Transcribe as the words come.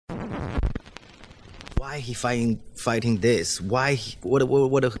Why he fighting this? Why? What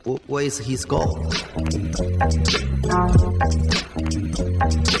is his goal? Do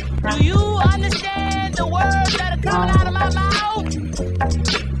you understand the words that are coming out of my mouth?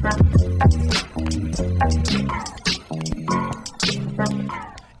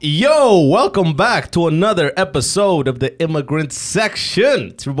 Yo, welcome back to another episode of the Immigrant Section.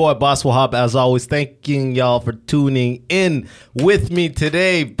 It's your boy Boss Wahab, as always, thanking y'all for tuning in with me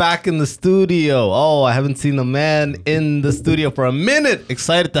today, back in the studio. Oh, I haven't seen the man in the studio for a minute.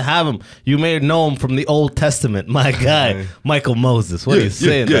 Excited to have him. You may know him from the Old Testament, my guy, Michael Moses. What are you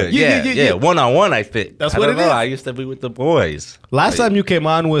saying? Yeah. One-on-one, I fit. That's I what don't it know. is. I used to be with the boys. Last time you came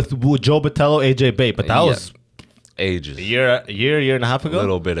on with Joe Botello, AJ Bate, but that was ages. a year and a half ago? A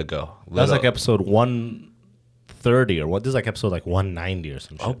little bit ago. That was like episode 130 or what? This is like episode like 190 or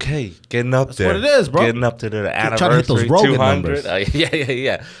some shit. Okay, getting up there. what it is, bro. Getting up to the Trying to hit those anniversary, Rogan 200. numbers.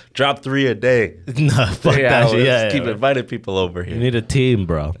 Yeah. Drop 3 a day. Nah, fuck 3 that hours. shit. Yeah, Keep yeah. inviting people over You here. need a team,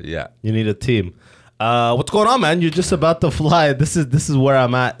 bro. Yeah. You need a team. What's going on, man? You're just about to fly. This is where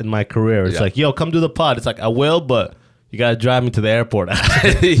I'm at in my career. It's Yeah. like, yo, come do the pod. It's like, I will, but you gotta drive me to the airport.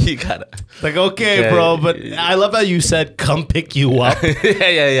 You gotta. Like, okay, Okay. bro, but I love how you said, come pick you up.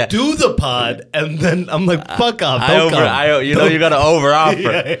 Yeah. Do the pod, and then I'm like, fuck off. Don't come. You gotta over offer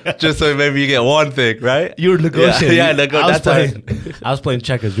Yeah. just so maybe you get one thing, right? You were negotiating. Yeah, I was playing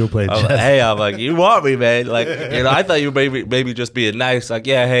checkers. You were playing chess. I'm like, you want me, man? Like, I thought you maybe just being nice. Like,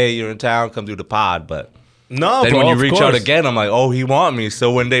 yeah, hey, you're in town, come do the pod. But No, then bro, when you of reach course. out again, I'm like, oh, he want me.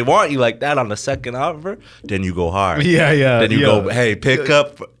 So when they want you like that on the second offer, then you go hard. Yeah. Then you yo. go, hey, pick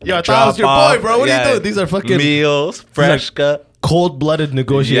up. Yo, I thought I drop was your off. boy, bro. What are you doing? These are fucking meals, fresh cut. cold-blooded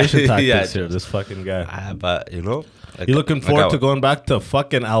negotiation Yeah, tactics yeah. here. This fucking guy. But You looking forward to going back to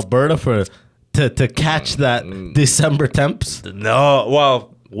fucking Alberta to catch that December temps? No,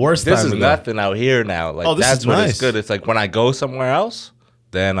 well, Worst this time is to go. nothing out here now. Like, Oh, this that's is what nice. it's good. It's like when I go somewhere else,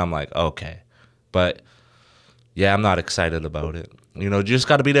 then I'm like, okay. But yeah, I'm not excited about it. You just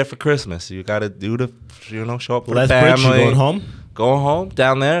got to be there for Christmas. You got to do show up for the Lethbridge, family. you going home? Going home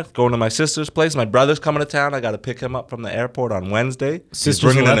down there, going to my sister's place. My brother's coming to town. I got to pick him up from the airport on Wednesday. He's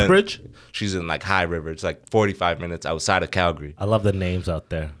Sister's in bringing Lethbridge? She's in like High River. It's like 45 minutes outside of Calgary. I love the names out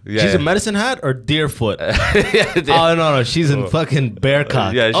there. Yeah. She's in Medicine Hat or Deerfoot? Yeah, Oh, no. She's in fucking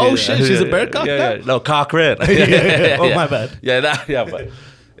Bearcock. Yeah, Oh, shit. She's in Bearcock now? No, Cochrane. Oh, my bad. But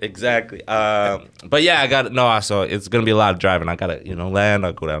exactly. But yeah, so it's gonna be a lot of driving. I gotta, land.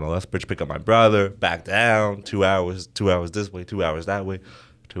 I'll go down to Lethbridge, pick up my brother, back down. 2 hours this way, 2 hours that way,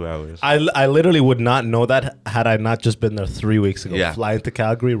 2 hours. I literally would not know that had I not just been there 3 weeks ago. Yeah. Fly into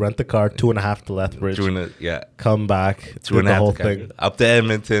Calgary, rent the car, 2.5 to Lethbridge, Doing it, yeah. come back, Two and did a the half whole to Calgary. thing. Up to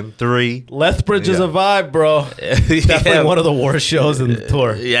Edmonton, 3. Lethbridge is Yeah. a vibe, bro. Definitely one of the worst shows in the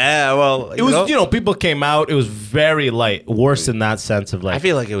tour. Yeah, well, It was, people came out. It was very light. Worse in that sense of like. I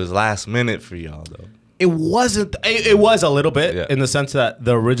feel like it was last minute for y'all though. It wasn't. It was a little bit Yeah. in the sense that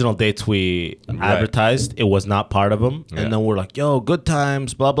the original dates we advertised, it was not part of them. Yeah. And then we're like, yo, good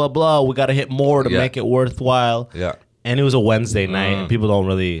times, blah, blah, blah. We got to hit more to Yeah. make it worthwhile. Yeah. And it was a Wednesday night, and people don't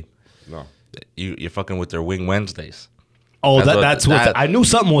really. No, you're fucking with their Wing Wednesdays. Oh, That's that's what- what. that- I knew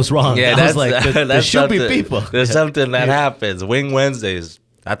something was wrong. Yeah, I that's was like, there that's should be something- people. There's something that happens. Wing Wednesdays.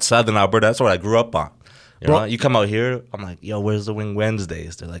 That's Southern Alberta. That's what I grew up on. Bro- You come out here, I'm like, yo, where's the Wing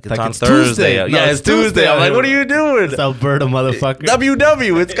Wednesdays? They're like, it's Like, on it's Thursday. Tuesday. No, Yeah, it's it's Tuesday. I'm like, what are you doing? It's Alberta, motherfucker.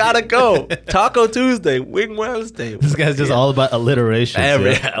 WW, it's gotta go. Taco Tuesday, Wing Wednesday. This guy's just all about alliteration.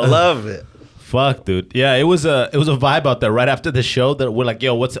 I love it. Fuck, dude. Yeah, it was a vibe out there right after the show that we're like,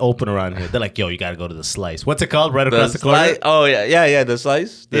 yo, what's open around here? They're like, yo, you gotta go to the Slice. What's it called? Right across the corner? Slice. Oh yeah, the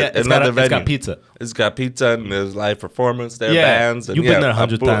Slice. Yeah, it's got pizza. It's got pizza and there's live performance there, Yeah, bands. And you've been there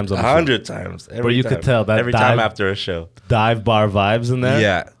 100 times, I'm sure. 100 times. Every you could time. tell that every time dive- after a show. Dive bar vibes in there.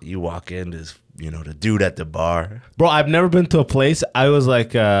 Yeah, you walk in, there's the dude at the bar. Bro, I've never been to a place. I was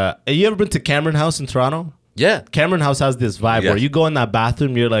like, have you ever been to Cameron House in Toronto? Yeah, Cameron House has this vibe Yes. where you go in that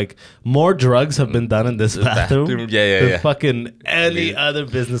bathroom, you're like, more drugs have been done in this bathroom, Yeah. than fucking any other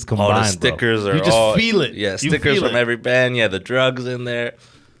business all combined. the stickers bro. are You just all, feel it. Yeah, You stickers feel from it. every band. Yeah, the drugs in there.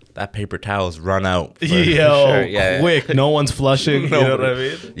 That paper towel's run out. For Yo, sure. Yeah. quick, no one's flushing. You know what I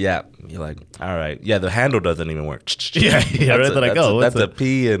mean? Yeah, you're like, all right. Yeah, the handle doesn't even work. Yeah, right. They're like, oh, that's a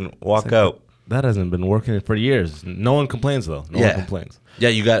pee and walk out. That hasn't been working for years. No one complains though. No one complains.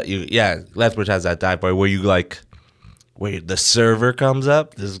 Yeah, Lethbridge has that dive bar where you like, where the server comes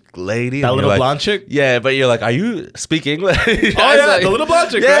up, this lady. That and little you're like, blonde chick? Yeah, but you're like, are you speak English? Oh yeah, the little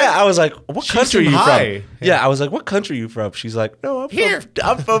blonde chick, Yeah, right? I was like, what She country are seemed you high. from? Yeah, I was like, what country are you from? She's like, no,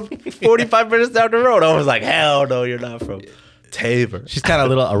 I'm from 45 minutes down the road. I was like, hell no, you're not from. Taver. She's kind of a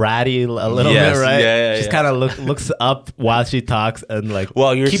little erratic, a little Yes, bit, right? yeah, She's yeah. kind of looks up while she talks and like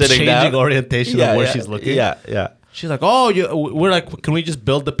While you're keeps sitting changing down. orientation of where she's looking. Yeah, yeah. She's like, oh, we're like, can we just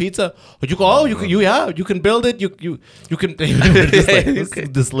build the pizza? You go, oh, you can build it. You can. We're just like, look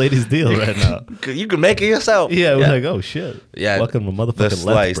at this lady's deal right now. You can make it yourself. Yeah, we're like, oh shit. Yeah, welcome to motherfucking the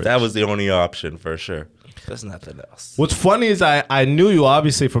slice. Lethbridge. That was the only option for sure. There's nothing else. What's funny is I knew you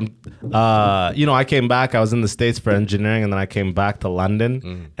obviously from, I came back. I was in the States for engineering, and then I came back to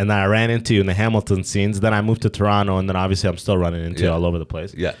London, and then I ran into you in the Hamilton scenes. Then I moved to Toronto, and then obviously I'm still running into you Yeah. all over the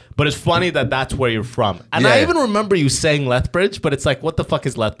place. Yeah. But it's funny that that's where you're from. And Yeah, I yeah. even remember you saying Lethbridge, but it's like, what the fuck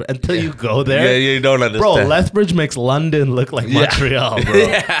is Lethbridge? Until you go there. Yeah, you don't understand. Bro, Lethbridge makes London look like Montreal, bro.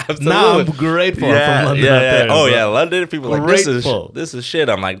 Yeah, absolutely. Now I'm grateful I'm from London out there. Oh bro. yeah, London. People are like Grateful. this is shit.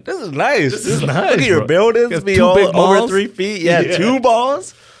 I'm like, this is nice. This is nice, Look at your bro. buildings Got be two all big over malls. 3 feet. Yeah, Yeah. 2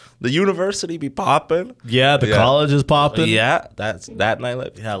 balls. The university be popping. Yeah, the Yeah. college is popping. Yeah, that's that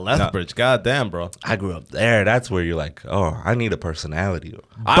nightlife. Yeah, Lethbridge. Goddamn, bro. I grew up there. That's where you're like, oh, I need a personality.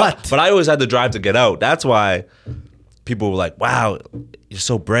 But- But I always had to drive to get out. That's why people were like, wow, you're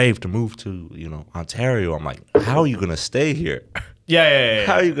so brave to move to, Ontario. I'm like, how are you gonna stay here? Yeah.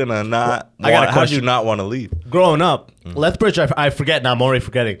 How are you gonna not? I got a how do question. you not want to leave? Growing up, Lethbridge, I forget now. I'm already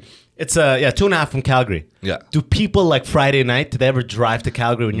forgetting. It's 2.5 from Calgary. Yeah. Do people like Friday night? Did they ever drive to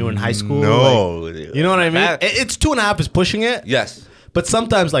Calgary when you were in high school? No. Like, you know what I mean? That- It's 2.5 is pushing it. Yes. But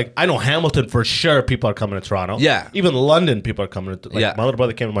sometimes, like, I know Hamilton for sure. People are coming to Toronto. Yeah. Even London, people are coming to. Like, Yeah. my little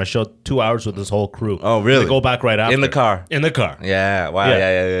brother came to my show 2 hours with his whole crew. Oh, really? They go back right after. In the car? In the car. Yeah. Wow.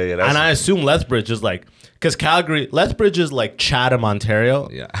 Yeah. That's, And I assume Lethbridge is like, because Lethbridge is like Chatham, Ontario.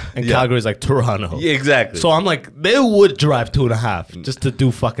 Yeah. And Yeah. Calgary is like Toronto. Yeah, exactly. So I'm like, they would drive 2.5 just to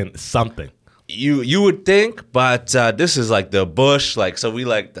do fucking something. you would think, but this is like the bush. Like, so we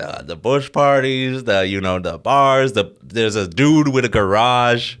like the bush parties, the bars. There's a dude with a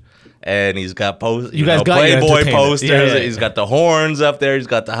garage. And he's got You guys got your Playboy entertainment. posters. Yeah. He's got the horns up there. He's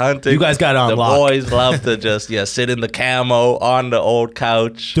got the hunting. You guys got it on the lock. boys love to just sit in the camo on the old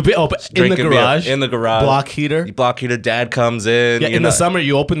couch. But in the drinking beer. garage. In the garage. Block heater. Block heater. Dad comes in. Yeah, you in know. the summer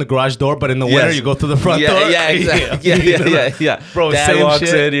you open the garage door, but in the winter Yes. you go through the front door. Yeah, exactly. Yeah. Bro, Dad same walks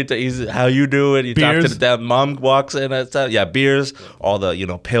shit. in. He's how you doing? You talk to Beers. the dad. Mom walks in and stuff. Yeah, beers. All the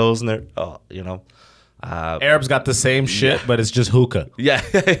Pilsner. Arabs got the same shit, but it's just hookah. Yeah.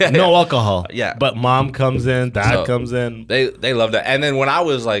 No alcohol. Yeah. But mom comes in, dad So, comes in. They love that. And then when I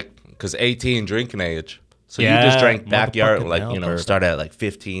was like, because 18 drinking age, so Yeah, you just drank backyard, motherfucking like hell, bird. start at like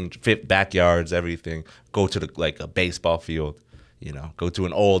 15 backyards, everything. Go to a baseball field, go to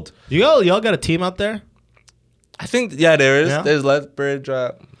an old. Y'all got a team out there? I think there is. Yeah? There's Lethbridge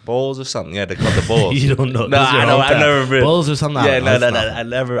Bulls or something. Yeah, they call the Bulls. You don't know. No, This is your I know. I've hometown. never been. Bulls or something? Yeah, No, no. it's not. I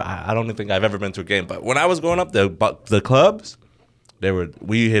never. I don't think I've ever been to a game. But when I was growing up, the clubs,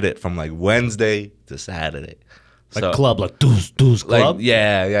 we hit it from like Wednesday to Saturday. Like club, like Deuce Like Club?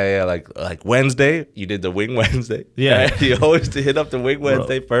 yeah. Like Wednesday, you did the Wing Wednesday. Yeah. Right? You always hit up the Wing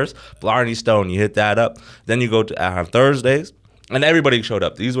Wednesday first. Blarney Stone, you hit that up. Then you go to on Thursdays, and everybody showed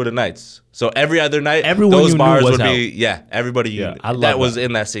up. These were the nights. So every other night, Everyone those you knew bars was would be everybody Yeah, I love that was that.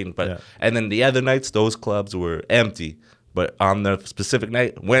 in that scene. But Yeah. and then the other nights, those clubs were empty. But on the specific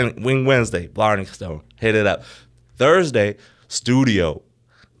night, Wing Wednesday, Blarney Stone, hit it up. Thursday, studio,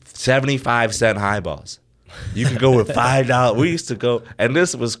 75-cent highballs. You could go with $5. We used to go, and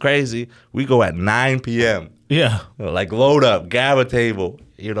this was crazy. We go at 9 p.m. Yeah. Like load up, grab a table.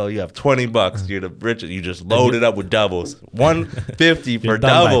 You have $20. You're the richest. You just load it up with doubles. $150 for You're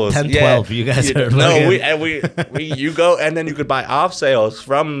done by doubles. 10, 12. You guys are no. fucking- You go, and then you could buy off sales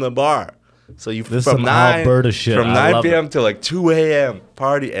from the bar. So you This is from some 9 Alberta shit. from I 9 love p.m. to like 2 a.m.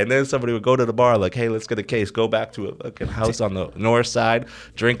 party, and then somebody would go to the bar like, "Hey, let's get a case. Go back to a fucking house on the north side,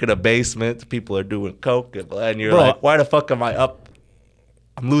 drink in a basement. People are doing coke, and you're Bro. like, why the fuck am I up?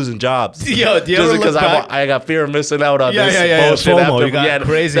 I'm losing jobs. Yo, do you just ever because look back? I got fear of missing out on Yeah, this yeah. bullshit. FOMO. After You got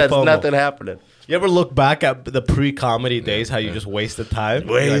crazy that's FOMO. nothing happening. You ever look back at the pre-comedy days, how you just wasted time?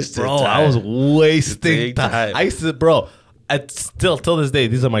 You're like, Wasted bro, time. I was wasting Wasting time. time. I used to, bro, till this day,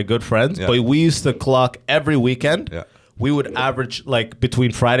 these are my good friends, Yeah. but we used to clock every weekend. Yeah. We would average, like,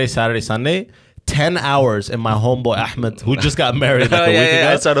 between Friday, Saturday, Sunday, 10 hours in my homeboy Ahmed, who just got married like a Yeah, week yeah,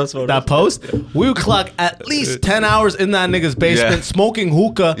 ago. I saw those photos. That post. We would clock at least 10 hours in that nigga's basement, Yeah. smoking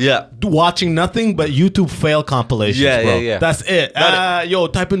hookah, Yeah. watching nothing but YouTube fail compilations, Yeah, bro. yeah, yeah. That's it. Yo,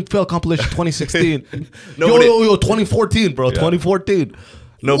 type in fail compilation 2016. Nobody- yo, 2014, bro. 2014.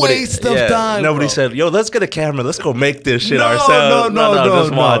 Waste of time. Nobody bro. said, "Yo, let's get a camera. Let's go make this shit no, ourselves." No,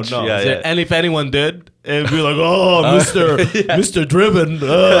 Just watch. no. Yeah, yeah. And if anyone did, and be like, "Oh, Mr. Driven."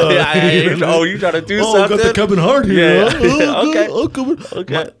 You trying to do something? Got the Kevin Hart here. Yeah, huh? yeah. Okay.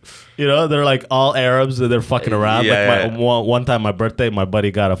 Okay. They're like all Arabs and they're fucking around. Yeah, like one time, my birthday, my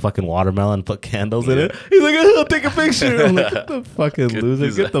buddy got a fucking watermelon, put candles in it. He's like, "I'll take a picture." I'm like, "Get the fucking loser,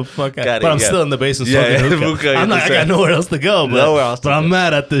 get the fuck out!" But I'm still in the basement smoking hookah. I'm not. I got nowhere else to go. But I'm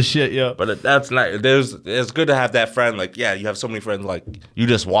mad at this shit, yo. But that's not. It's good to have that friend. Like, yeah, you have so many friends. Like, you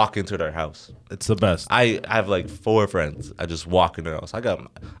just walk into their house. It's the best. I have like 4 friends. I just walk in their house.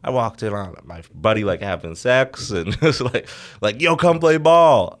 I walked in on my buddy like having sex and just like yo, come play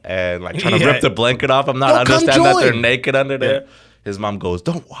ball, and like trying to rip the blanket off. I'm not understanding that they're naked under there. His mom goes,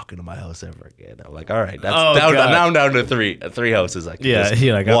 "Don't walk into my house ever again." I'm like, "All right, that's down. Now I'm down to 3 houses. I can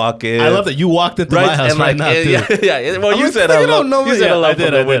just walk in." I love that you walked into my house right now, too. Yeah. Well, you said hello. You said hello. I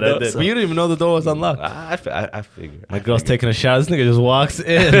did. But you didn't even know the door was unlocked. I figured. My girl's taking a shower. This nigga just walks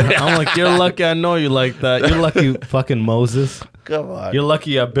in. I'm like, "You're lucky. I know you like that. You're lucky, fucking Moses. Come on. You're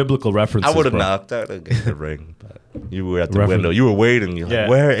lucky you have biblical references." I would have knocked out and get the ring, but you were at the window. You were waiting. You're like,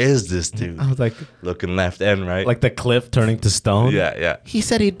 "Where is this dude?" I was like, looking left and right, like the cliff turning to stone. Yeah. He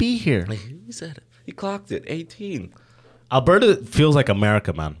said he'd be here. He said it. He clocked it. 18. Alberta feels like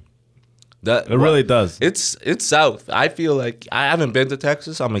America, man. It really does. It's South. I feel like I haven't been to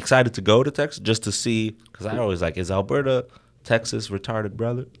Texas. I'm excited to go to Texas just to see, because I always like, is Alberta Texas retarded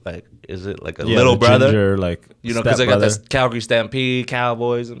brother? Like, is it like a little brother? Ginger, like, because they got this Calgary Stampede,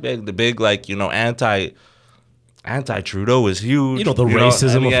 Cowboys, and the big like anti Trudeau is huge. The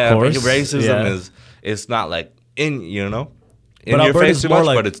racism, of course. Racism it's not like in in but your face too much,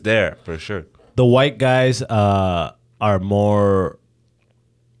 like, but it's there for sure. The white guys are more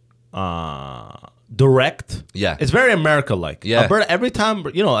direct. Yeah. It's very America-like. Yeah. Alberta, every time,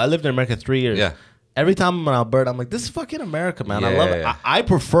 I lived in America 3 years. Yeah. Every time I'm in Alberta, I'm like, this is fucking America, man. I Yeah, love it. yeah. I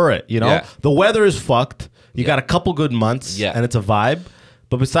prefer it, Yeah. The weather is fucked. You got a couple good months, and it's a vibe.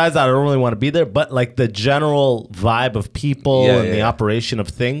 But besides that, I don't really want to be there. But like the general vibe of people and the operation of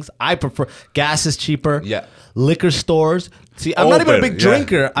things, I prefer. Gas is cheaper. Yeah. Liquor stores. See, I'm not even a big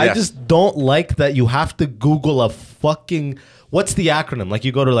drinker. I just don't like that you have to Google a fucking. What's the acronym? Like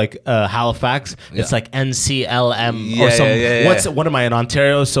you go to like Halifax, it's like NCLM or some. What am I in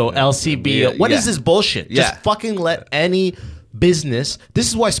Ontario? So LCB. What is this bullshit? Just fucking let any business. This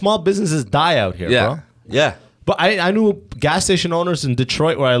is why small businesses die out here, bro. Yeah. But I knew gas station owners in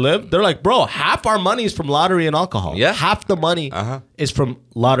Detroit where I live. They're like, bro, half our money is from lottery and alcohol. Yeah. Half the money is from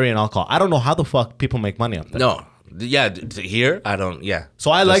lottery and alcohol. I don't know how the fuck people make money up there. No. Yeah, here I don't. Yeah.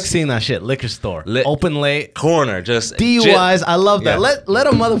 So I like seeing that shit. Liquor store, open late, corner, just DUIs. I love that. Let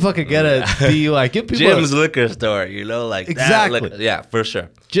a motherfucker get a DUI. Give people Jim's liquor store. Like exactly. That, yeah, for sure.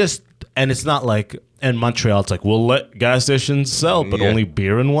 And it's not like in Montreal. It's like we'll let gas stations sell, but only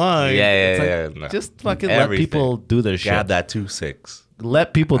beer and wine. No. Just fucking let people do their shit. Grab that 2-6.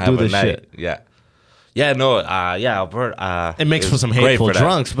 Let people do their shit. Yeah. Yeah, no, Alberta. It makes for some hateful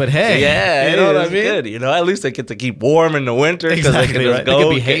drunks, but hey, you know what I mean. Good, at least they get to keep warm in the winter because they can just go. They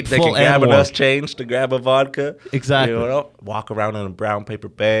can be hateful they can grab and enough change to grab a vodka. Exactly. Walk around in a brown paper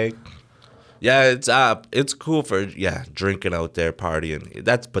bag. Yeah, it's cool for drinking out there, partying.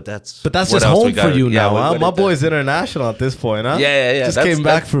 That's But that's just home for you now, huh? My boy's international at this point, huh? Yeah. Just came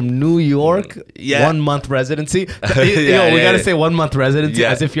back from New York. 1 month residency. We gotta say 1 month residency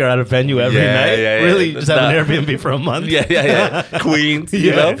as if you're at a venue every night. Really, you just have an Airbnb for a month. Yeah. Queens,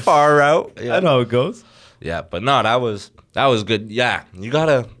 far out. I know how it goes. Yeah, but no, that was good. Yeah, you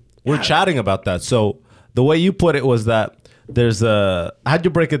gotta. We're chatting about that. So the way you put it was that. There's how'd you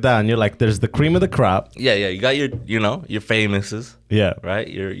break it down? You're like, there's the cream of the crop. Yeah. You got your famouses. Yeah. Right.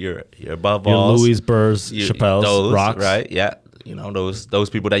 Your above all. Your Louis Burrs, Chappelle's, those, Rocks. Right. Yeah. Those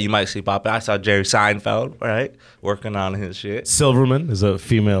people that you might see pop. I saw Jerry Seinfeld. Right. Working on his shit. Silverman is a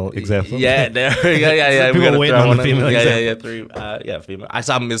female example. Yeah. Yeah. People waiting on the female example. Female. I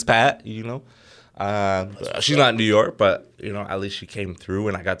saw Miss Pat. She's not in New York, but at least she came through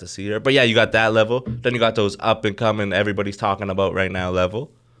and I got to see her. But yeah, you got that level. Then you got those up and coming, everybody's talking about right now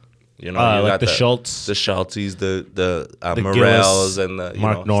level. You got the Schultz, the Schultzes, the Morels, and the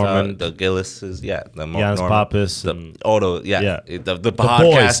Mark Norman, the Gillises, the Jans Pappas, the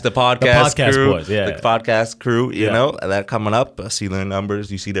podcast crew, boys, the podcast crew. You know, and that coming up. I see their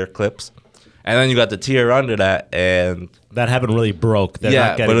numbers, you see their clips. And then you got the tier under that, and that haven't really broke. They're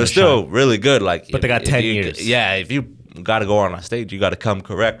not but it's still really good. Like, but they got 10 years. Yeah, if you got to go on a stage, you got to come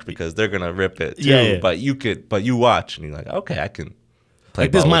correct because they're gonna rip it too. Yeah. But you watch and you're like, okay, I can play.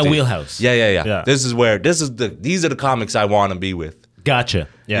 Like, this is my wheelhouse. Yeah. These are the comics I want to be with. Gotcha.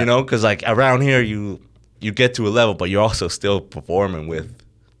 Yeah. Because like around here, you get to a level, but you're also still performing with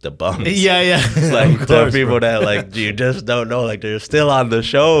the bums. Yeah. Like Of the course, people bro. that like you just don't know, like they're still on the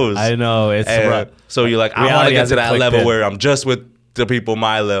shows. I know it's And rough. so you're like, I want to Reality get to hasn't that clicked level in. where I'm just with the people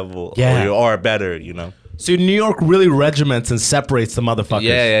my level, Yeah. or better, you know. So New York really regiments and separates the motherfuckers.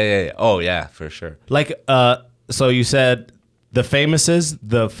 Yeah. Oh yeah, for sure. Like, so you said the famous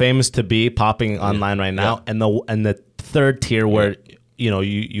to be popping online right now, and the third tier where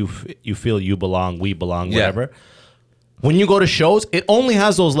you feel you belong, we belong, Yeah. whatever. When you go to shows, it only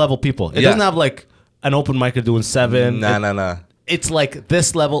has those level people. It Yeah. doesn't have like an open micer doing 7. Nah. It's like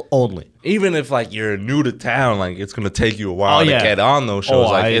this level only. Even if like you're new to town, like it's gonna take you a while Oh, to yeah. get on those shows.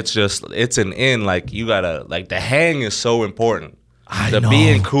 Oh, Like it's an in. Like you gotta like the hang is so important. I The know.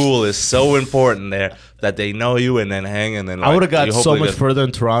 being cool is so important there that they know you and then hang and then like, I would have got you so hopefully much get- further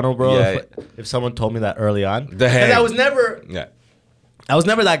in Toronto, bro. Yeah, if someone told me that early on. The 'Cause hang. I was never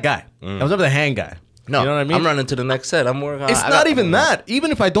that guy. I was never the hang guy. No, you know what I mean? I'm running to the next set. I'm working on It's not even that.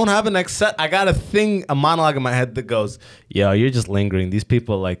 Even if I don't have a next set, I got a monologue in my head that goes, "Yo, you're just lingering. These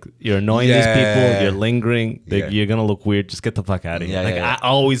people, like, you're annoying these Yeah. people. You're lingering. Yeah. You're gonna look weird. Just get the fuck out of here." Yeah, Like, yeah. I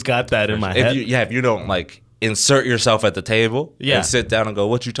always got that in my head. If you don't like insert yourself at the table Yeah. and sit down and go,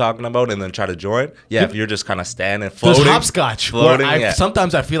 what you talking about? And then try to join. Yeah, if you're just kind of standing, There's floating. hopscotch. Where Floating,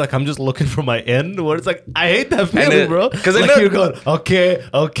 Sometimes I feel like I'm just looking for my end. Where it's like I hate that feeling, it- bro. 'cause it like never- you're going, okay.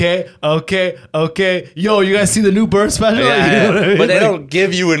 Yo, you guys see the new Bird special? Yeah, You know what I mean? but they Like, don't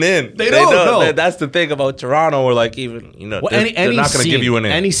give you an in. They don't, no. That's the thing about Toronto, or like even Well, they're not going to give you an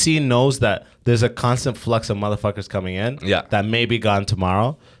in. Any scene knows that there's a constant flux of motherfuckers coming in. Yeah. That may be gone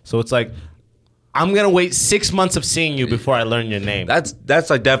tomorrow. So it's like, I'm gonna wait 6 months of seeing you before I learn your name. That's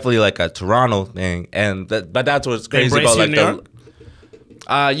like definitely like a Toronto thing, but that's what's They crazy embrace about you like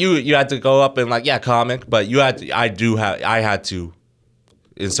in the. You had to go up and like comic, but I had to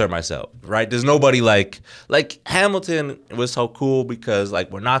insert myself, right? There's nobody like Hamilton was so cool because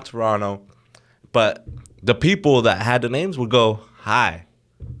like we're not Toronto, but the people that had the names would go, "Hi,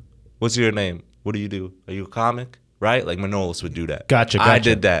 what's your name? What do you do? Are you a comic?" Right? Like Manolis would do that. Gotcha. I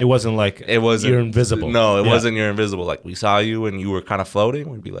did that. It wasn't like It wasn't. you're invisible. No, it Yeah. wasn't. You're invisible. Like we saw you and you were kind of floating.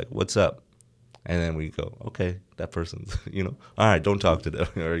 We'd be like, "What's up?" And then we go, "Okay, that person's, all right, don't talk to them."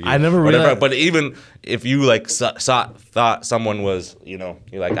 Or, I never whatever. realized- But even if you like thought someone was, you're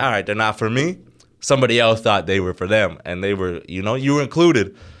like, "All right, they're not for me." Somebody else thought they were for them, and they were, you were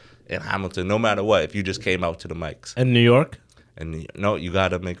included in Hamilton, no matter what. If you just came out to the mics, In New York? and no, you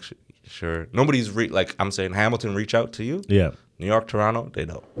gotta make sure nobody's like I'm saying, Hamilton reach out to you. Yeah. New York, Toronto, they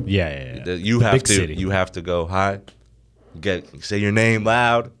don't. Yeah. You The have big to. city. You have to go hi, say your name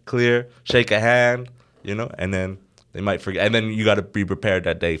loud, clear, shake a hand, and then they might forget. And then you got to be prepared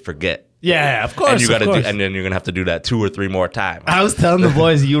that they forget. Yeah, of course. And you got of to course. and then you're gonna have to do that 2 or 3 more times. I was telling the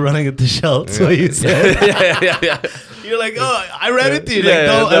boys you running into Schultz. What you said. yeah. You're like, oh, I ran into you. Like, Yeah,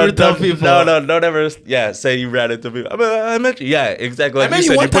 don't ever tell people. No, don't ever. Yeah, say you ran into me. I met you. Yeah, exactly. I Like met you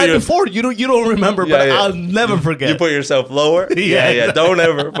said, one put time your- before. You don't remember, but Yeah. I'll never forget. You put yourself lower. Yeah, yeah. Don't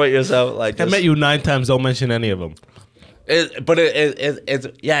ever put yourself like. I met you 9 times. Don't mention any of them.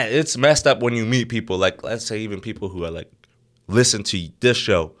 It's messed up when you meet people. Like, let's say even people who are like listen to this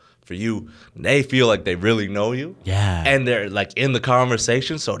show for you, they feel like they really know you. Yeah. And they're like in the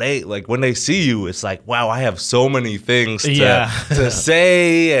conversation. So they like when they see you, it's like, wow, I have so many things to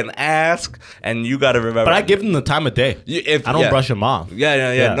say and ask. And you got to remember. But I give them the time of day. I don't brush them off.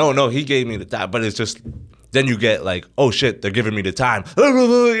 Yeah. No, he gave me the time. But it's just, then you get like, oh shit, they're giving me the time.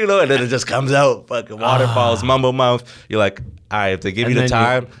 And then it just comes out, fucking waterfalls, mumble mouth. You're like, all right, if they give And you the then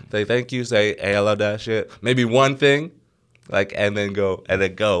time, they thank you, say, hey, I love that shit. Maybe one thing, like, and then go.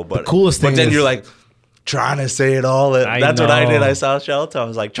 But coolest thing But then is- you're like, trying to say it all. I That's what I did. know. I saw Shelter. I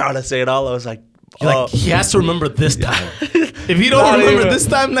was like, trying to say it all. I was like, You're oh. like, he has to remember this time. If he don't Not remember even- this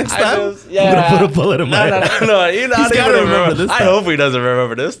time, next I time, just- I'm gonna put a bullet in my head. No. He's gotta remember this I time. hope he doesn't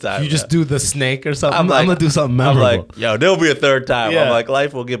remember this time. You just do the snake or something. I'm like- gonna do something I'm memorable. like, yo, there'll be a third time. Yeah. I'm like,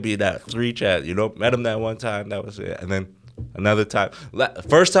 life will give me that 3 chance. Met him that one time. That was it. And then another time.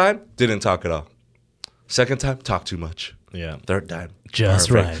 First time, didn't talk at all. Second time, talk too much. yeah. Third time, Just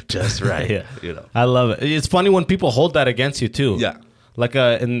perfect. right. Just right. Yeah. I love it. It's funny when people hold that against you too. Yeah. Like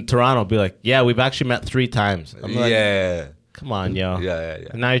in Toronto, be like, yeah, we've actually met 3 times. I'm like, Yeah. come on, yo. Yeah.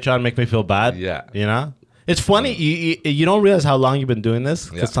 And now you're trying to make me feel bad. Yeah. You know? It's funny. You don't realize how long you've been doing this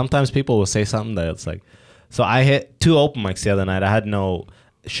because Yeah. sometimes people will say something that it's like. So I hit 2 open mics the other night. I had no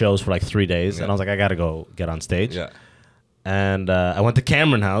shows for like 3 days, and I was like, I gotta go get on stage. Yeah. And I went to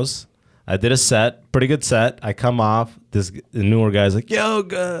Cameron House. I did a set, pretty good set. I come off. The newer guy's like, yo,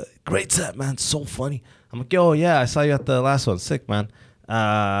 great set, man. So funny. I'm like, yo, yeah, I saw you at the last one. Sick, man.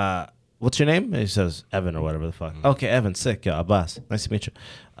 what's your name? And he says, Evan or whatever the fuck. Okay, Evan, sick. Yeah, Abbas. Nice to meet you.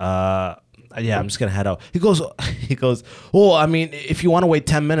 Yeah, I'm just gonna head out. He goes, oh, I mean, if you want to wait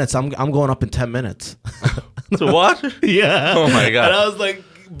 10 minutes, I'm going up in 10 minutes. So what? Yeah. Oh my God. And I was like,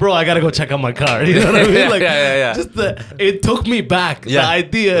 bro, I gotta go check out my car. You know what I mean? Like, Yeah. Just it took me back. Yeah. The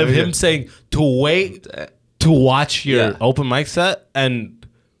idea of him saying to wait to watch your Yeah. open mic set and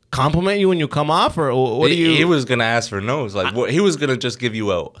compliment you when you come off, or what do you? He was gonna ask for no's. Like what, he was gonna just give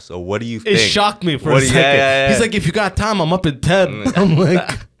you a. So what do you think? It shocked me for What a do you- second. yeah. He's like, if you got time, I'm up in 10. I'm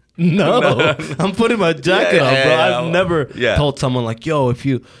like, no, I'm putting my jacket on, bro. yeah. I've never Yeah. told someone like, yo, if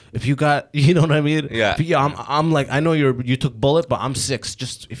you got, you know what I mean? Yeah. I'm like, I know you took bullet, but I'm 6.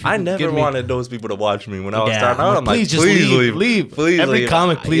 Just if you I can never give me- wanted those people to watch me when I was Yeah, starting out. I'm like, please just please leave, leave. Please Every leave.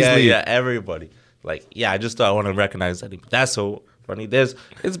 comic, please leave. Yeah, everybody. Like, yeah, I just thought I want to recognize that. That's so funny.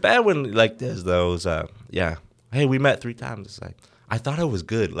 It's bad when like there's those. Hey, we met 3 times. It's like I thought I was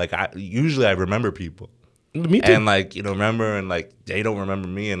good. Like usually I remember people. Me too. And like, remember, and like they don't remember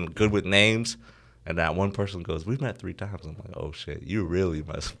me, and good with names. And that one person goes, "We've met 3 times." I'm like, "Oh shit, you really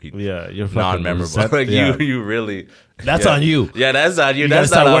must be Yeah, you're fucking non-memorable. upset. Like Yeah. you really." That's yeah. on you. Yeah, that's on you. You gotta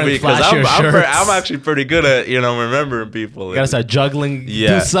That's not start on wearing me because flashier shirts. I'm actually pretty good at remembering people. You gotta start juggling.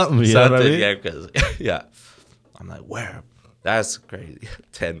 Yeah, Do something. You know what I mean? Yeah, because I'm like, where? That's crazy.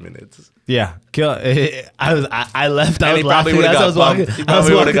 10 minutes. Yeah, I left. I And was he probably laughing would've as I got was walking. bumped. He I was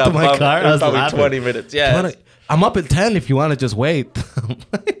probably would've walking got to my bumped. car. It I was was probably laughing. 20 minutes. Yeah. I'm up at 10 if you want to just wait.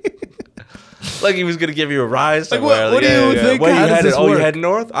 Like he was gonna give you a ride Like, somewhere. what do you think? Where How you does headed? this Oh, you work? heading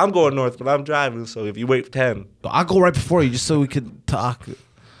north? I'm going north, but I'm driving. So if you wait for 10, I'll go right before you just so we could talk.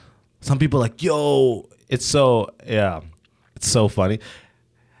 Some people are like, yo, it's so funny.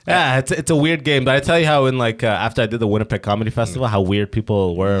 Yeah, it's a weird game. But I tell you how in like after I did the Winnipeg Comedy Festival, how weird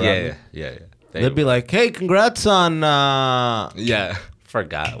people were around me. yeah. They'd be like, hey, congrats on yeah,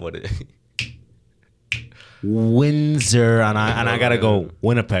 forgot what it. Windsor, and I gotta go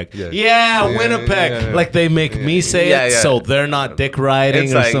Winnipeg. Yeah. Yeah, Winnipeg. yeah. Like they make me say Yeah, it, yeah. so they're not dick riding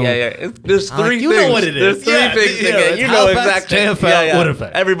It's or like, something. There's I'm like, 3 you things. know what it is. There's 3 Yeah, things. yeah, to get. it's You know Halifax, exactly. JFL,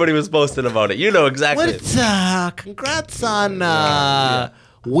 Winnipeg. Everybody was posting about it. You know exactly. What it's congrats on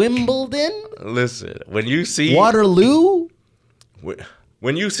Wimbledon, Listen, when you see Waterloo.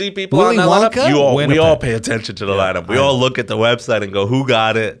 When you see people Willy on that Wonka? lineup, we Winnipeg. all pay attention to the lineup. We all look at the website and go, who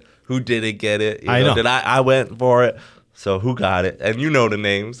got it? Who didn't get it? I know. Did I went for it? So who got it? And you know the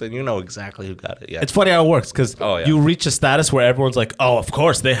names, and you know exactly who got it. Yeah. It's funny how it works because Oh, yeah. you reach a status where everyone's like, "Oh, of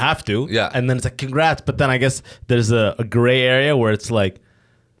course they have to," Yeah. and then it's like, "Congrats!" But then I guess there's a gray area where it's like,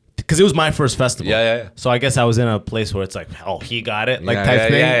 because it was my first festival, Yeah. So I guess I was in a place where it's like, "Oh, he got it," like yeah, type yeah,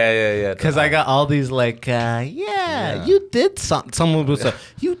 thing. Yeah. Because I got all these like, you did something. Someone was like,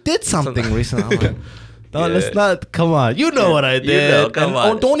 you did something recently. I'm like, no, Yeah. let's not. Come on, you know what I did. come And-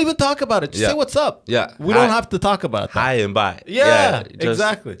 on. Oh, don't even talk about it. Just Yeah. say what's up. Yeah. we don't Hi. have to talk about that. Hi and bye. Yeah, just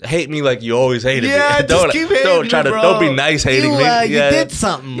exactly. Hate me like you always hated Yeah, me. just keep hating don't try me, to. bro. Don't be nice hating You, me. you did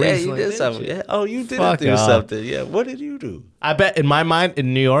something Yeah, recently, you didn't did something. you? Yeah. Oh, you didn't Fuck do off. something. Yeah. What did you do? I bet in my mind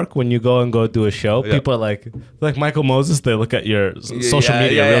in New York when you go do a show, Yeah. people are like Michael Moses. They look at your social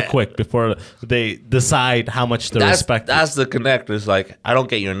media real quick before they decide how much to respect. That's the connect. It's like I don't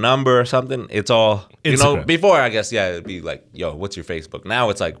get your number or something. It's all Instagram. Before I guess it'd be like, yo, what's your Facebook? Now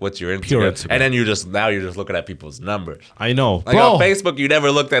it's like, what's your Instagram? Pure Instagram. And then you're just looking at people's numbers. I know, Like bro. on Facebook, you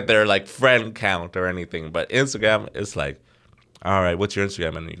never looked at their like friend count or anything, but Instagram, it's like, all right, what's your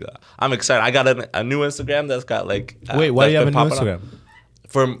Instagram? And you go, I'm excited. I got a new Instagram that's got like. Wait, why do you have that's a new been popping up.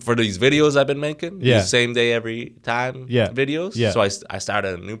 Instagram? For these videos I've been making, Yeah. these same day every time Yeah. videos. Yeah. So I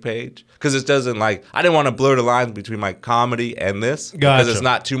started a new page because it doesn't like I didn't want to blur the lines between my comedy and this because Gotcha. it's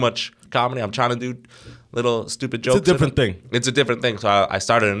not too much comedy. I'm trying to do little stupid jokes. It's a different in it. thing. It's a different thing. So I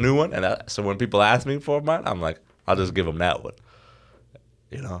started a new one, and so when people ask me for mine, I'm like, I'll just give them that one.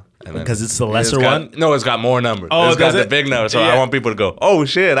 You know, and then- Because it's the lesser got- one? No, it's got more numbers. Oh, it's got does the it? big numbers. So Yeah. I want people to go, oh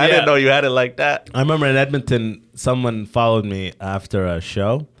shit, I Yeah. didn't know you had it like that. I remember in Edmonton, someone followed me after a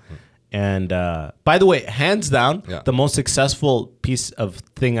show. And by the way, hands down, Yeah. the most successful piece of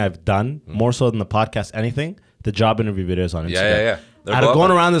thing I've done, more so than the podcast, anything, the job interview videos on Instagram. Yeah. They're Out of going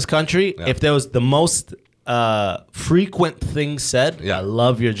blowing. around this country, Yeah. if there was the most frequent thing said, Yeah. I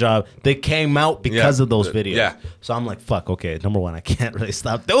love your job, they came out because Yeah. of those videos. Yeah. So I'm like, fuck, okay, number one, I can't really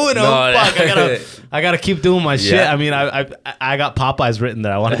stop doing them. No, Fuck, I gotta keep doing my shit. Yeah. I mean, I got Popeyes written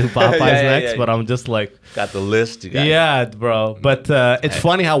there. I want to do Popeyes Yeah, next, yeah. but I'm just like, Got the list. You got yeah, bro. But it's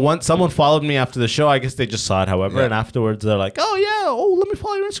funny how someone followed me after the show. I guess they just saw it, however, Yeah. and afterwards they're like, "Oh yeah, let me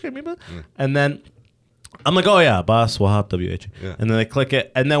follow your Instagram." And then I'm like, oh yeah, Boss Wahab WH. Yeah. And then they click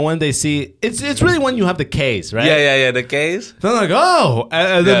it, and then when they see it's really when you have the K's, right? Yeah. The K's. Then they're like, oh,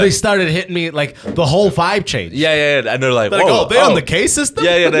 and then Yeah. they started hitting me like the whole vibe changed. Yeah. And they're like, They're like, whoa, oh, they're on the K system.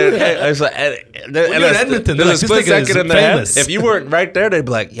 Yeah. It's like, and you're in Edmonton, they're there's a like, split this nigga is second in their head. famous. If you weren't right there, they'd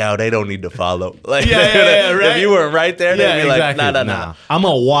be like, yo, they don't need to follow. Like, Yeah, right. If you weren't right there, they'd Yeah, be like, exactly. nah. I'm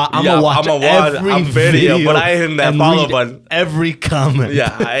gonna watch. Yeah, watch I'ma watch- every I'm video, but I ain't hitting that and follow read button. every comment.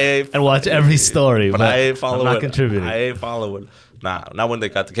 Yeah, I ain't. and watch every story. But I ain't following. I'm not contributing. I ain't following. Nah, not when they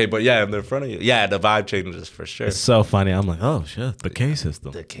got the K. But yeah, and they're in front of you. Yeah, the vibe changes for sure. It's so funny. I'm like, oh shit, the K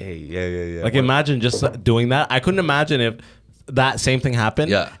system. The K. Yeah. Like imagine just doing that. I couldn't imagine if that same thing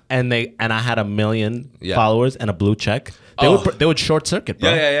happened. Yeah. And I had 1 million Yeah. followers and a blue check. They would short circuit, bro.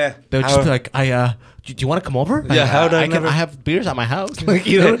 Yeah. They would just be like, do you want to come over? Yeah, how'd I I never- have beers at my house. Like,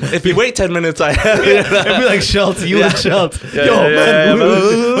 you know. If you wait 10 minutes, I have. It'd be like Schultz, you and Schultz.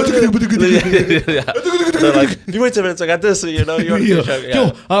 They're like, if you wait 10 minutes, I got this. You know, you're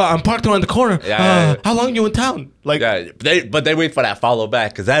I'm parked around the corner. Yeah. How long you in town? Like, Yeah, but they wait for that follow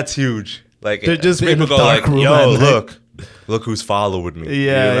back because that's huge. Like They're just in people the go dark like, room yo, at night. look who's following me.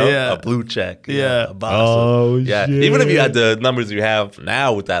 Yeah, you know? yeah. A blue check. Yeah. a boss. Oh, yeah. shit. Even if you had the numbers you have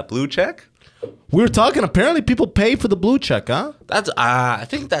now with that blue check, we were talking. Apparently, people pay for the blue check, huh? that's I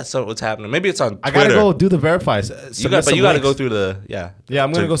think that's what's happening. Maybe it's on Twitter. I gotta go do the verifies. You gotta go through the Yeah,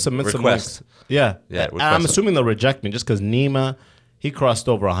 I'm gonna to go submit some request. links. Yeah, Yeah, And request I'm them. assuming they'll reject me just because Nima, he crossed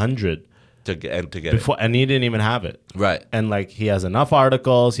over 100 to get before, and he didn't even have it. it right. And like he has enough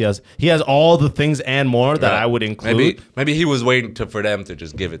articles, he has all the things and more that Right. I would include. Maybe he was waiting for them to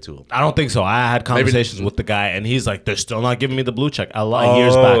just give it to him. I don't think so. I had conversations with the guy, and he's like, "They're still not giving me the blue check." A lot of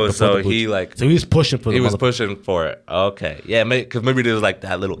years back. before so the blue he check. like so he was pushing for the. he was motherfucker. pushing for it. Okay, yeah, because maybe there's like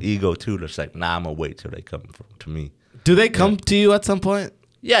that little ego too. That's like, nah, I'm gonna wait till they come to me. Do they come to you at some point?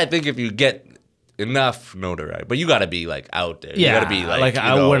 Yeah, I think if you get enough notoriety, but you got to be like out there. Yeah, you got to be like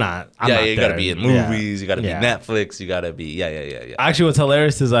we're not. I'm yeah, not you got to there. be in Yeah. movies. You got to Yeah. be Netflix. You got to be yeah. Actually, what's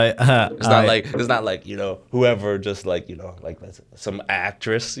hilarious is It's not like whoever just like like that's some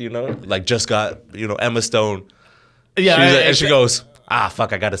actress like just got Emma Stone. yeah, She goes,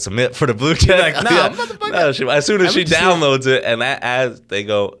 fuck, I gotta submit for the blue check. like, nah, motherfucker. As soon as she I'm just- downloads it, and as they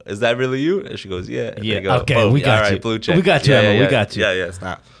go, is that really you? And she goes, yeah. And Yeah, they go, okay, boom, we got all right, you. blue check. We got you, Emma, we got you. Yeah, it's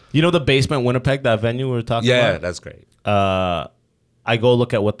not. You know the basement Winnipeg, that venue we were talking Yeah, about? that's great. I go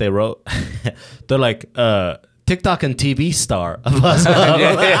look at what they wrote. They're like, TikTok and TV star.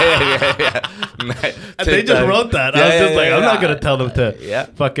 yeah. And they just wrote that. I was just like, I'm not gonna tell them to Yeah.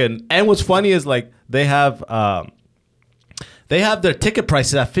 fucking. And what's funny is like they have their ticket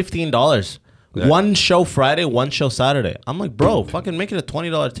prices at $15. Yeah. One show Friday, one show Saturday. I'm like, bro, fucking make it a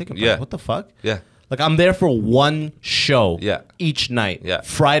 $20 ticket price. Yeah. What the fuck? Yeah. Like I'm there for one show. Yeah. Each night. Yeah.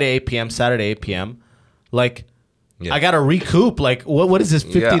 Friday 8 p.m. Saturday 8 p.m. Like. Yeah. I gotta recoup. Like, what is this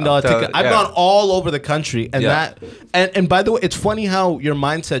 $15 I'm telling- ticket? I've yeah. gone all over the country, and Yeah. and by the way, it's funny how your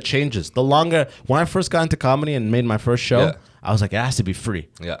mindset changes. The longer when I first got into comedy and made my first show, Yeah. I was like, it has to be free.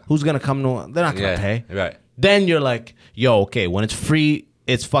 Yeah. Who's gonna come to? They're not gonna Yeah, pay. right. Then you're like, yo, okay, when it's free,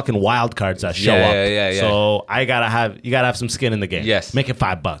 it's fucking wild cards that show Yeah, up. yeah. So you gotta have some skin in the game. Yes. Make it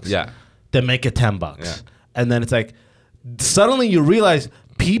 $5. Yeah. Then make it $10. Yeah. And then it's like suddenly you realize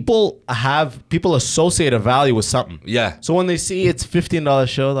people associate a value with something. Yeah. So when they see it's $15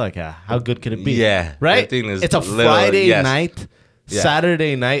 show, they're like, how good could it be? Yeah. Right? That thing is It's a little- Friday yes. night, Yeah.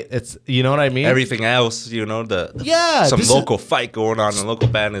 Saturday night. It's you know what I mean? Everything else, Yeah, some this is- local fight going on. The local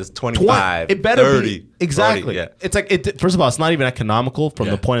band is 25, It better 30, be exactly. 40, yeah. It's like first of all, it's not even economical from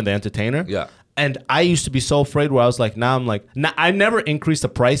Yeah. the point of the entertainer. Yeah. And I used to be so afraid where I was like, now I'm like, I never increased the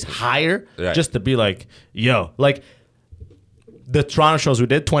price higher Right. just to be like, yo, like the Toronto shows we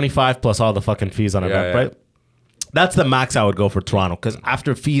did 25 plus all the fucking fees on Yeah, event, yeah. right? That's the max I would go for Toronto because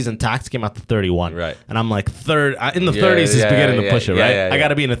after fees and tax came out to 31. Right. And I'm like in the Yeah, 30s is yeah, beginning to yeah, push it, yeah, right? yeah, I yeah. got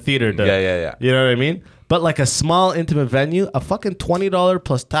to be in a theater to, Yeah. you know what I mean? But like a small intimate venue, a fucking $20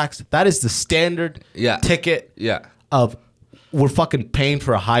 plus tax, that is the standard Yeah. ticket Yeah. of we're fucking paying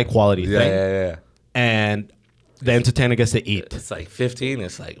for a high quality Yeah, thing. yeah. And the entertainer gets to eat. It's like 15.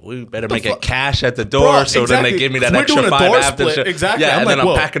 It's like we better make fuck? it cash at the door, Bro, so then they exactly. give me that We're extra doing a 5 door after. split. Exactly. Yeah, I'm and like, then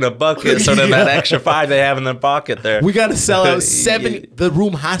whoa. I'm packing a bucket, so then that Yeah. extra 5 they have in their pocket there. We got to sell out Yeah. 70. The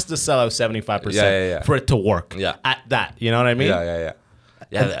room has to sell out 75% Yeah. for it to work. Yeah. At that. You know what I mean? Yeah.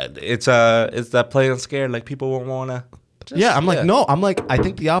 It's that playing scared. Like people won't wanna. Yeah, I'm like, no, I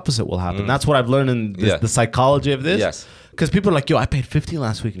think the opposite will happen. That's what I've learned in Yeah. the psychology of this. Yes. Because people are like, yo, I paid 15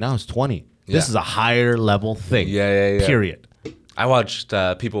 last week. Now it's 20. This Yeah. is a higher level thing. Yeah. Period. I watched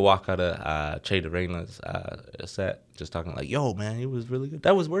people walk out of Che DeReina's set, just talking like, "Yo, man, he was really good.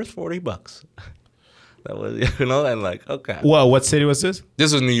 That was worth $40." That was, you know, and like, okay. Well, what city was this?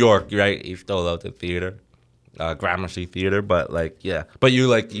 This was New York, right? He stole out the theater, Gramercy Theater. But like, yeah. But you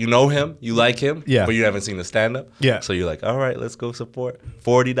like, you know him, you like him, Yeah. but you haven't seen the stand up. Yeah. So you're like, all right, let's go support.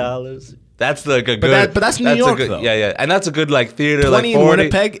 $40. That's like a good. but that's New a York, good, though. Yeah, yeah, and that's a good like theater. 20 like in 40.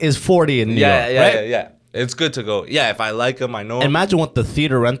 Winnipeg is 40 in New Yeah, York, yeah, right? yeah, yeah. It's good to go. Yeah, if I like him, I know him. Imagine what the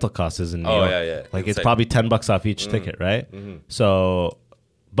theater rental cost is in New Oh, York. yeah, yeah. Like it's Insane. probably $10 off each ticket, right? So,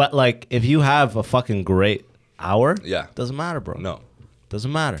 but like if you have a fucking great hour, Yeah. doesn't matter, bro. No,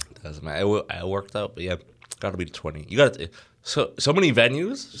 Doesn't matter. doesn't matter. It worked out, but yeah, got to be 20. You got to. So many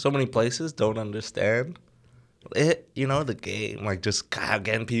venues, so many places don't understand it. You know, the game, like just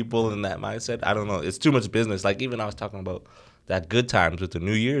getting people in that mindset. I don't know. It's too much business. Like even I was talking about that Good Times with the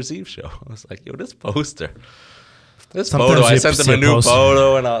New Year's Eve show. I was like, yo, this poster. This Sometimes photo, I you sent see them a a new poster.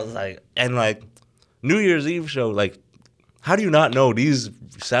 photo, and I was like, New Year's Eve show, like, how do you not know these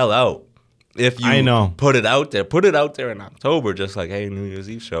sell out? If you I know. put it out there in October, just like, hey, New Year's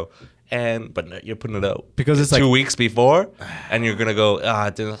Eve show, but you're putting it out Because it's 2 like- weeks before, and you're gonna go,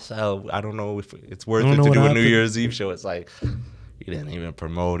 it didn't sell. I don't know if it's worth I it don't to know do what a New happened. Year's Eve show. It's like you didn't even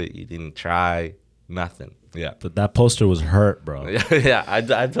promote it, you didn't try, nothing. Yeah, But that poster was hurt, bro. yeah. I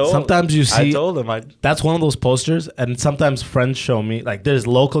told. Sometimes you see- I told him. That's one of those posters, and sometimes friends show me like there's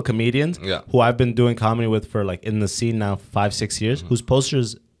local comedians Yeah. who I've been doing comedy with for like in the scene now 5-6 years, whose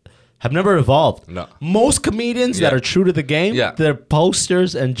posters have never evolved. No. Most comedians that Yeah. are true to the game, Yeah. their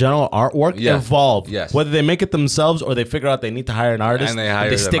posters and general artwork Yeah. evolve. Yes. Whether they make it themselves or they figure out they need to hire an artist, And they hire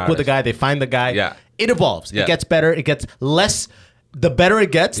an stick with the artist. guy, they find the guy. Yeah. It evolves. Yeah. It gets better. It gets less. The better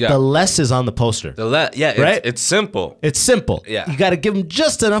it gets, Yeah. the less is on the poster. Right? It's simple. It's simple. Yeah. You got to give them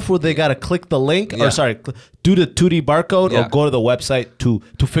just enough where they got to click the link Yeah. or do the 2D barcode Yeah. or go to the website to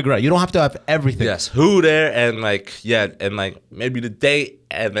figure out. You don't have to have everything. Yes, who there and like maybe the date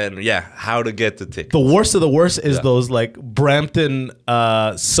and then how to get the ticket. The worst of the worst is Yeah. those like Brampton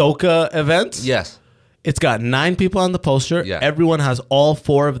Soca events. Yes, It's got 9 people on the poster. Yeah. Everyone has all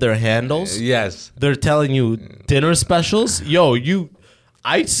 4 of their handles. yes. They're telling you dinner specials. Yo,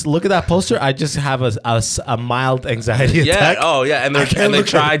 look at that poster. I just have a mild anxiety Yeah. attack. Oh, yeah. And can't they look at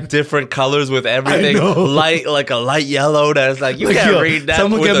tried different colors with everything. know. Like a light yellow. That's like you Like, can't yo, read that.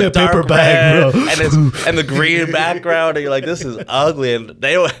 someone with get me a paper dark bag, red, bro. and the green background. And you're like, this is ugly.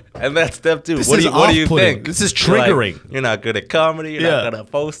 And that's step 2. This What is do you off-putting. think? This is You're like, triggering. you're not good at comedy. You're Yeah. not good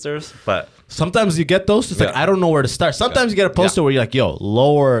at posters. But Sometimes you get those. It's like Yeah. I don't know where to start. Sometimes you get a poster Yeah. where you're like, "Yo,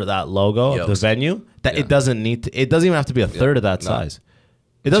 lower that logo Yo, of the venue." That yeah. it doesn't need to. It doesn't even have to be a third of that No. size.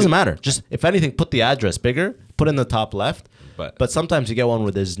 It doesn't matter. Just if anything, put the address bigger. Put in the top left. But- sometimes you get one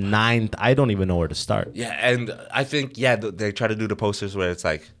where there's 9. I don't even know where to start. yeah, and I think they try to do the posters where it's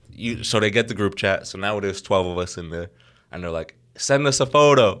like so they get the group chat. So now there's 12 of us in there, and they're like, send us a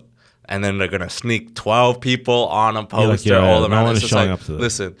photo. And then they're gonna sneak 12 people on a poster yeah, all no around. one It's is just showing like, up to this.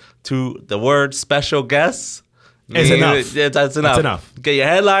 listen, to the word special guests Is mean- enough. Yeah, that's enough. enough. Get your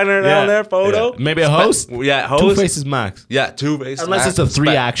headliner down there, photo. Yeah. Maybe a host. Yeah, 2 host. faces max. Yeah, 2 faces. Unless it's a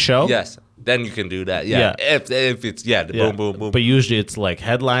 3-act show. Yes, then you can do that. Yeah, if it's Yeah. boom, boom, boom. But usually it's like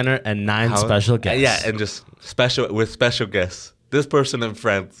headliner and 9 special guests. Yeah, and just special guests. This person and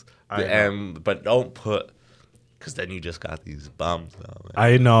friends. But don't put, because then you just got these bums.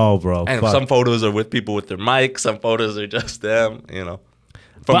 I know, bro. And Fuck. some photos are with people with their mics. Some photos are just them. From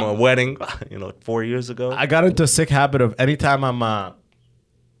But- a wedding. 4 years ago. I got into a sick habit of anytime I'm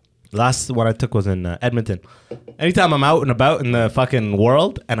last one I took was in Edmonton. Anytime I'm out and about in the fucking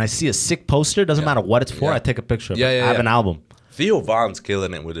world and I see a sick poster, doesn't matter what it's for, Yeah. I take a picture of Yeah, it. yeah, I have yeah. an album. Theo Vaughn's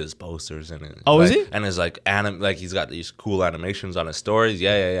killing it with his posters and it. Oh, is he? And his he's got these cool animations on his stories.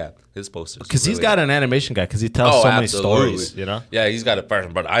 Yeah. His posters. Because he's got an animation guy because he tells so many absolutely. stories, you know? Yeah, he's got a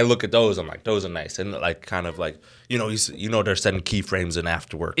person. But I look at those, I'm like, those are nice. And like kind of like, they're sending keyframes in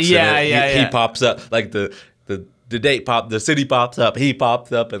afterwards. Yeah, And yeah. He pops up like the date the city pops up, he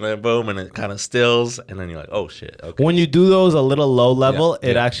pops up, and then boom, and it kind of stills, and then you're like, oh shit, okay. When you do those a little low level,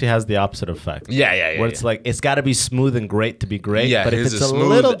 it yeah. actually has the opposite effect. Yeah. Where it's like, it's got to be smooth and great to be great. Yeah, but if his it's is a smooth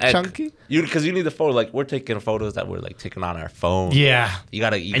little and- chunky. because you need the photo. Like we're taking photos that we're like taking on our phone. Yeah. You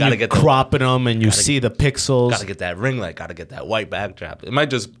gotta And get you're cropping them and you see the pixels. gotta get that ring light. Gotta get that white backdrop. It might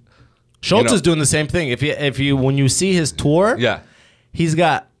just Schultz is doing the same thing. If you when you see his tour, yeah. he's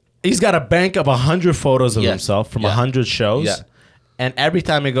got a bank of 100 photos of Yes. himself from Yeah. 100 shows. Yeah. And every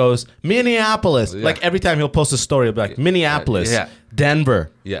time he goes, Minneapolis, Yeah. like every time he'll post a story, he'll be like, Minneapolis, Yeah.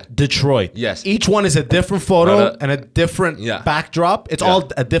 Denver, Yeah. Detroit. Yes. Each one is a different photo But, and a different yeah. backdrop. It's Yeah. all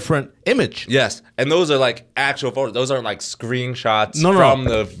a different image. Yes, and those are like actual photos. Those aren't like screenshots No, from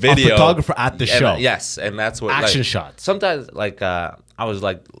the a video. photographer at the show. Yes, and that's what Action like, shots. Sometimes like I was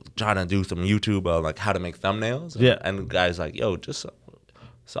like trying to do some YouTube like how to make thumbnails. Yeah. And the guy's like, yo, just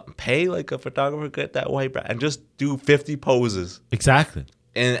something, pay like a photographer, get that white and just do 50 poses Exactly.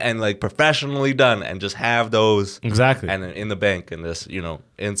 and like professionally done and just have those Exactly. and in the bank and just,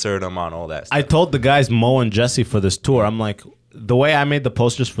 insert them on all that stuff. I told the guys Mo and Jesse for this tour, I'm like, the way I made the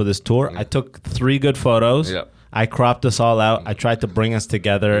posters for this tour, I took 3 good photos. Yeah. I cropped us all out. I tried to bring us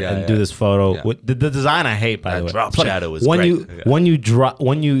together and do this photo. Yeah. With the design I hate, by the way. drop But shadow is when great.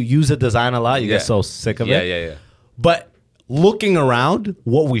 when you use a design a lot, you Yeah. get so sick of Yeah, it. yeah, yeah. But looking around,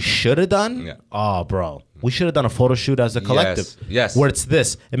 what we should have done, Yeah. oh, bro, we should have done a photo shoot as a collective. Yes. Where it's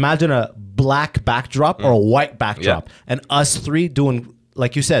this. Imagine a black backdrop or a white backdrop, and us 3 doing,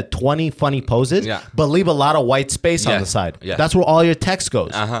 like you said, 20 funny poses, Yeah. but leave a lot of white space on Yeah. the side. Yeah. That's where all your text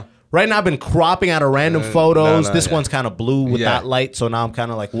goes. Uh-huh. Right now, I've been cropping out of random photos. no, This yeah. one's kind of blue with Yeah. that light, so now I'm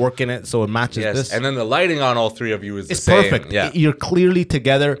kind of like working it so it matches Yes. this. And then the lighting on all 3 of you is It's the same. perfect. Yeah. You're clearly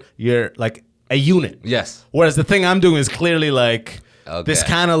together. You're like a unit. Yes. Whereas the thing I'm doing is clearly like, this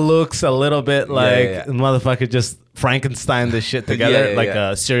Okay. kind of looks a little bit like yeah. the motherfucker just Frankenstein this shit together, Yeah, like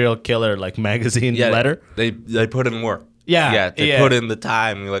yeah. a serial killer, like magazine Yeah. letter. They put in work. Yeah, Yeah. They yeah. put in the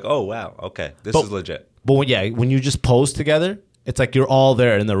time. You're like, oh, wow. Okay. This But- is legit. But when you just pose together, it's like you're all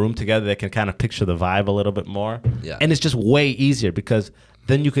there in the room together. They can kind of picture the vibe a little bit more. Yeah. And it's just way easier because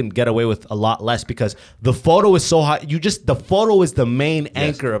then you can get away with a lot less because the photo is so high. The photo is the main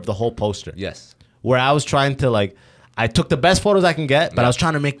anchor of the whole poster. Yes. Where I was trying to I took the best photos I can get, but I was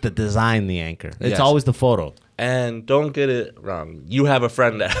trying to make the design the anchor. It's Yes. always the photo. And don't get it wrong. You have a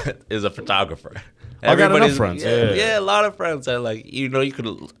friend that is a photographer. I got enough Everybody's- friends, Yeah, yeah. a lot of friends that you could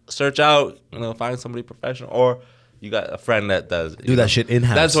search out, find somebody professional, or you got a friend that does Do that shit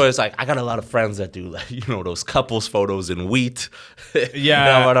in-house. That's where it's like I got a lot of friends that do those couples photos in wheat.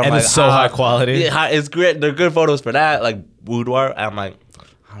 Yeah, and I'm and like, it's so high quality. Yeah, it's great. They're good photos for that, like boudoir. I'm like,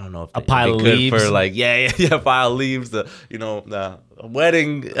 I don't know if A pile of good leaves. for like pile of leaves. The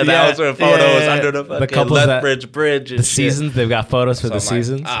wedding announcement photos under the couples fucking that- Lethbridge Bridge. And The shit. seasons, they've got photos for So the I'm like,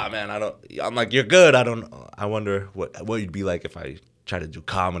 seasons. man, I'm like, you're good. I wonder what you'd be like if I try to do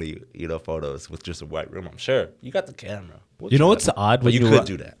comedy, photos with just a white room. I'm sure you got the camera. You know what's odd But when you could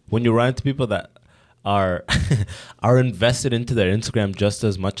do that. when you run into people that are are invested into their Instagram just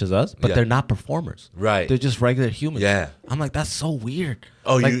as much as us, but Yeah. they're not performers. Right. They're just regular humans. Yeah. I'm like, that's so weird.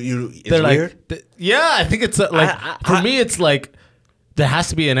 Oh, Like, it's they're like, weird? yeah, I think it's for me, it's like there has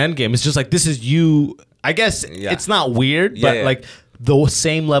to be an end game. It's just like this is you. I guess Yeah. it's not weird, Yeah, but yeah. like the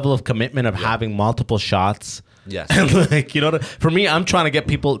same level of commitment of having multiple shots. Yes. And like, for me, I'm trying to get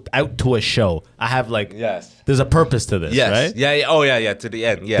people out to a show. I have Yes. there's a purpose to this, Yes. right? Yeah. Oh, yeah. To the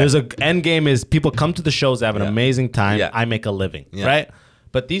end. Yeah. There's a end game is people come to the shows, they have an Yeah. amazing time. Yeah. I make a living, Yeah. right?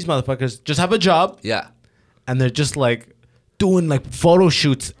 But these motherfuckers just have a job, yeah. and they're just like doing like photo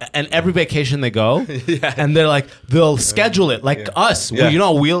shoots, and every vacation they go, and they're like they'll schedule it like us. Yeah.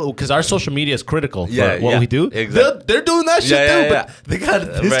 We'll because our social media is critical for Yeah, what yeah. we do. Exactly. They're doing that shit Yeah, too, yeah, but they got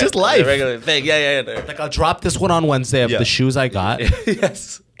it's just life. Regular thing. Yeah. Like I'll drop this one on Wednesday of Yeah. the shoes I got.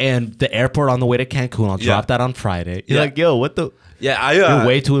 Yes. And the airport on the way to Cancun, I'll drop that on Friday. You're Yeah. like, yo, what the? Yeah. You're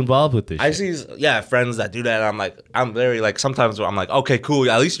way too involved with this. I shit. see, friends that do that. And I'm very like, sometimes I'm like, okay, cool.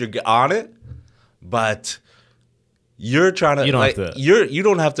 At least you're on it, but you're trying to, You don't like, have to- you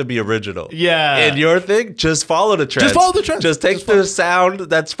don't have to be original. Yeah. In your thing, just follow the trends. Just follow the trends. Just take Just the sound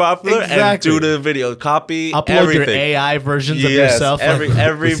that's popular Exactly. and do the video. Copy Upload everything. your AI versions of Yes, yourself. Every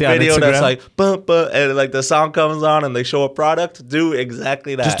like we see on video that's Instagram. like bum, bum, and like the sound comes on and they show a product, do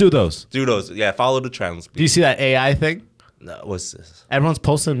exactly that. Just do those. Do those. Yeah, follow the trends. Do you see that AI thing? No, what's this? Everyone's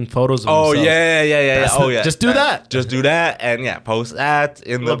posting photos of Oh themselves. yeah. That's Oh the- yeah. just do that. Just do that, and post that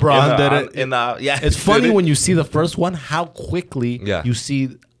in the LeBron in the, did on- it. in the yeah. It's funny when you see the first one, how quickly Yeah. you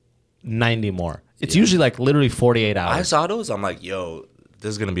see 90 more. It's usually like literally 48 hours. I saw those. I'm like, yo,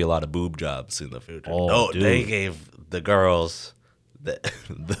 there's gonna be a lot of boob jobs in the future. Oh, No, dude. they gave the girls.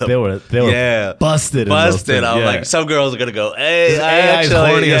 They were yeah busted. in those busted. things, I'm yeah. like, some girls are gonna go, hey, This I AI is actually,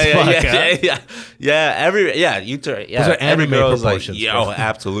 horny as yeah, fuck, yeah, huh? yeah. You turn, yeah. Those are every anime girl's like, proportions. yo,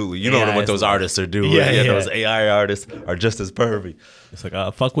 absolutely. You know AI what is those like- artists are doing? Yeah, yeah. Those AI artists are just as pervy. It's like,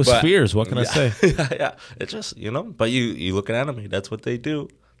 fuck with But- spheres. What can I say? yeah. It's just, But you look at anime. That's what they do.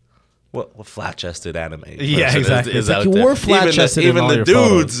 What flat-chested anime? Yeah, person exactly. It's like out you there. were flat-chested in Even all the your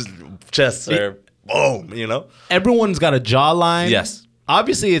dudes' chests are boom. Everyone's got a jawline. Yes.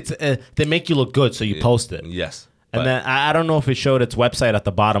 Obviously, it's they make you look good, so you post it. Yes. And But- then I don't know if it showed its website at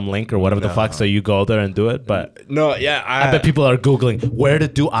the bottom link or whatever the fuck, so you go there and do it. But no, yeah, I bet people are Googling where to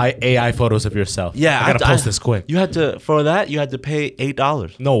do AI photos of yourself. Yeah, I gotta post this quick. You had to pay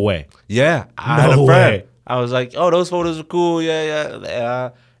 $8. No way. Yeah, I had a No friend. way. I was like, oh, those photos are cool. Yeah.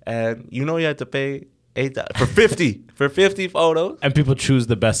 And you had to pay $8 for 50 photos. And people choose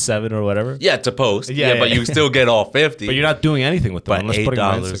the best 7 or whatever. Yeah, to post. Yeah, But yeah. you still get all 50. But you're not doing anything with them. But unless putting them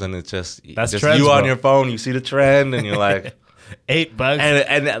on $8, Instagram. and it's just That's just trends, you on bro. your phone. You see the trend, and you're like, $8.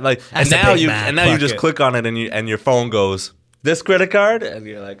 and like, and That's a now Big you Mac, and now you fuck just it. click on it, and your phone goes, this credit card, and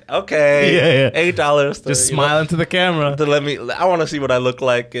you're like, okay, Yeah. $8. Just smile into the camera. to let me. I want to see what I look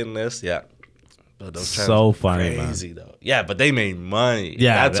like in this. Yeah. But those trends So were funny, man. crazy though. Yeah, but they made money.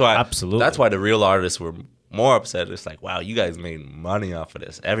 Yeah, that's why. absolutely. That's why the real artists were more upset. It's like, wow, you guys made money off of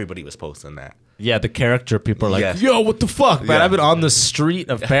this. Everybody was posting that. Yeah, the character people are like, Yes. yo, what the fuck, man? Yeah. I've been on the street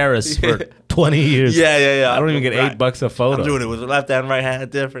of Paris for 20 years. Yeah. I don't even get Right. $8 a photo. I'm doing it with left hand, right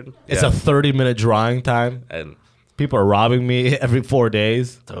hand, different. It's Yeah. a 30-minute drawing time. And People are robbing me every 4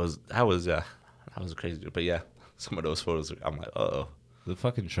 days. that was crazy. But yeah, some of those photos, I'm like, oh. The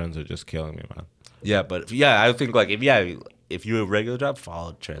fucking trends are just killing me, man. Yeah, but yeah, I think like if you a regular job,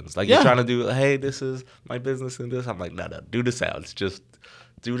 follow trends. Like Yeah. you're trying to do, hey, this is my business and this. I'm like, no, do the sounds. Just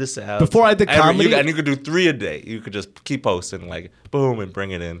do the sounds. Before I did comedy- and you could do 3 a day. You could just keep posting, like, boom, and bring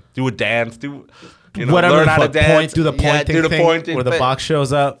it in. Do a dance. Whatever, learn how to the dance. point, do the pointing do the thing pointing where the thing. box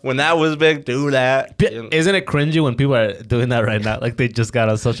shows up. When that was big, do that. Isn't it cringy when people are doing that right now? Like they just got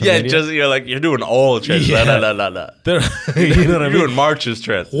on social Yeah, media. just you're doing all trends. Yeah. No. They're- you know what I You're mean? doing March's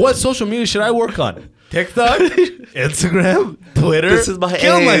trends. What social media should I work on? TikTok, Instagram, Twitter. This is my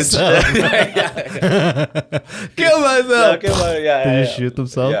kill age. myself. Kill myself. Okay, well, yeah, Did yeah, you yeah. shoot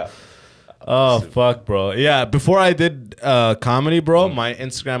themselves? Yeah. Oh fuck, bro. Yeah, before I did comedy, bro, my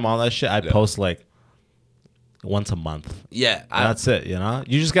Instagram, all that shit, I post like once a month. Yeah, And that's it. You know,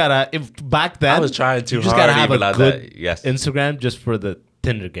 you just gotta. If back then, I was trying too you just hard gotta have even a on good that. Yes. Instagram just for the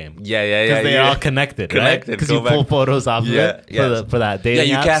Tinder game. Yeah. Because they're yeah. all connected, Connected, right? Because go you pull back. photos off of it yes. for that Yeah, dating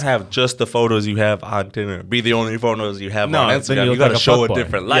you apps. can't have just the photos you have on Tinder. Be the only photos you have No, on then Instagram. you You look got to like a show a fuckboy.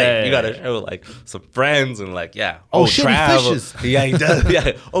 different life. Yeah, You got to yeah. show like some friends and like Oh, shit, he travel. fishes. Yeah, he does.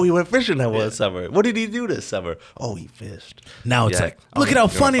 Yeah. Oh, he went fishing that one summer. What did he do this summer? Oh, he fished. Now it's Yeah. like, look at how you're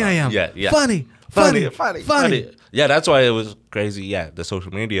funny fine. I am. Yeah. Funny. Yeah, that's why it was crazy. Yeah, the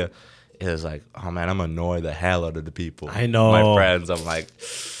social media is like, oh man, I'm annoy the hell out of the people. I know. My friends. I'm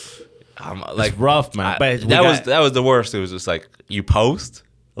like, rough, man. But we that was the worst. It was just like you post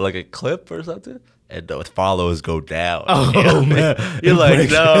like a clip or something, and the followers go down. Oh man, You're like,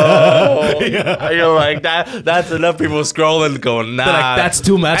 breaks- no. Yeah. You're like that. That's enough people scrolling, going, nah. They're like, that's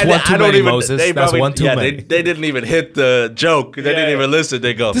too much. That's And one I too don't many, even- Moses. they That's one too many. They didn't even hit the joke. They didn't Yeah. even listen.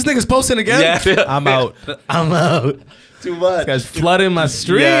 They go, This nigga's posting again. Yeah. I'm out. I'm out. too much. This guy's flooding my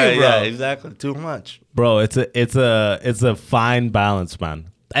stream, yeah, bro. yeah, exactly. Too much. Bro, it's a fine balance, man.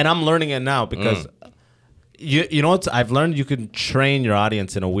 And I'm learning it now because you know what I've learned. You can train your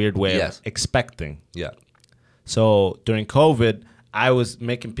audience in a weird way Yes. of expecting. Yeah. So during COVID, I was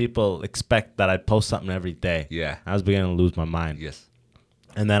making people expect that I'd post something every day. Yeah. I was beginning to lose my mind. Yes.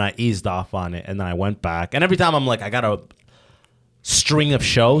 And then I eased off on it, and then I went back. And every time I'm like, I got a string of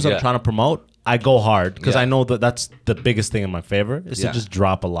shows I'm Yeah. trying to promote, I go hard because Yeah. I know that that's the biggest thing in my favor is Yeah. to just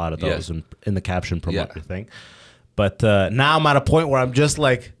drop a lot of those Yes. and in the caption promote Yeah. your thing. But now I'm at a point where I'm just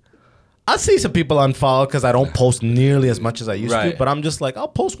like, I see some people unfollow because I don't post nearly as much as I used to, Right. but I'm just like, I'll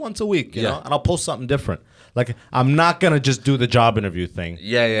post once a week, you Yeah. know, and I'll post something different. Like I'm not gonna just do the job interview thing.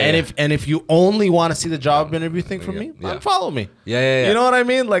 Yeah, yeah, And yeah. if you only want to see the job interview thing from Yeah, me, yeah. unfollow me. Yeah. You know what I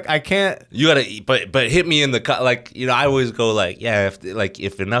mean? Like I can't. You gotta, but hit me in the like. You know, I always go like, yeah.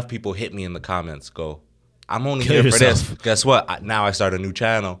 If enough people hit me in the comments, go. I'm only Kill here for yourself. this. Guess what? Now I start a new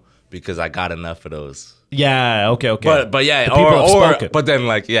channel because I got enough of those. Yeah. Okay. But yeah, The people have or spoken. but then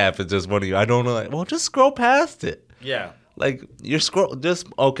like yeah, if it's just one of you, I don't know. Like, well, just scroll past it. Yeah. Like you're scroll just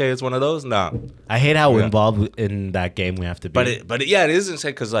okay. It's one of those. Nah. I hate how Yeah. involved in that game we have to be. But yeah, it is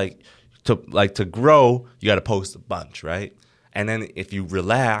insane because like to grow, you got to post a bunch, right? And then if you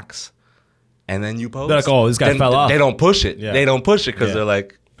relax, and then you post, They're like, oh, this guy then fell off. They don't push it. Yeah. They don't push it because Yeah. they're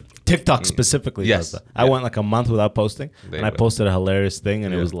like, TikTok specifically Yes. does that. I Yeah. went like a month without posting, They and I will. posted a hilarious thing,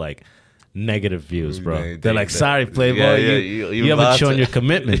 and it Yeah. was like negative views, bro. They- They're they- like, they- sorry, Playboy, yeah, you haven't lost shown it." your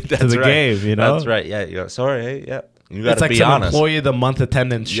commitment to That's the right. game, you know? That's right. Yeah. You're, sorry. Hey, yeah. You got It's to like be some honest. employee of the month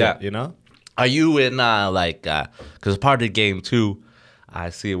attendance shit, Yeah. you know? Are you in because part of the game too, I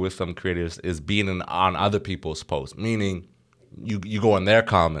see it with some creators is being on other people's posts, meaning you go in their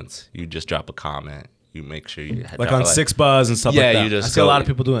comments, you just drop a comment, you make sure you Like on Six Buzz and stuff like that. you just I see a go- lot of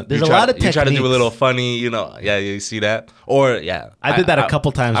people doing it. There's you a try- lot of techniques. You try to do a little funny, you know. Yeah, you see that, or yeah, I did that a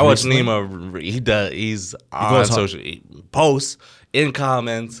couple times I watched recently. Nima. He's on goes hard. social he posts in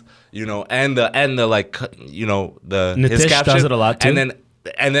comments, you know, and the like, you know, his Nitish caption does it a lot, too. and then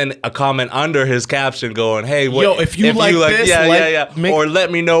and then a comment under his caption going, "Hey, what, Yo, if you like this, make- or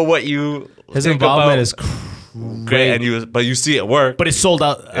let me know what you His think involvement about." is Great, and you see it work. but it sold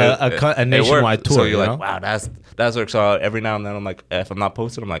out a It nationwide worked. tour. So you're you like, know? wow, that's work. So every now and then I'm like, if I'm not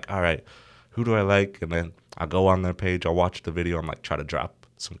posting, I'm like, all right, who do I like? And then I go on their page, I'll watch the video, I'm like, try to drop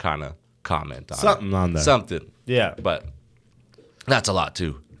some kind of comment on Something it. on there. Something. Yeah. But that's a lot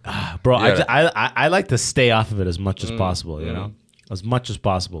too. Bro, Yeah. I like to stay off of it as much as possible, you know? As much as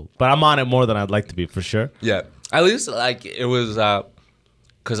possible. But I'm on it more than I'd like to be, for sure. Yeah. At least like it was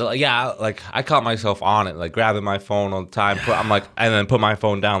cause like I caught myself on it, like grabbing my phone all the time. I'm like, and then put my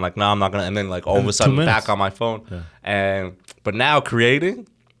phone down, like, no, I'm not gonna. And then like all of a sudden 2 minutes. back on my phone. But now creating,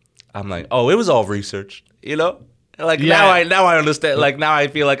 I'm like, oh, it was all researched, you know. Like now I understand. Like now I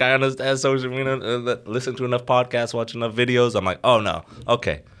feel like I understand social media. Listen to enough podcasts, watch enough videos. I'm like, oh no,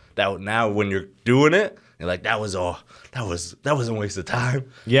 okay. That now when you're doing it, you're like, that was all. That was a waste of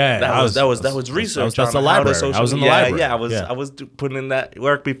time. Yeah, that was research. I was just on a how to library. social- I was in the yeah, library. Yeah, I was putting in that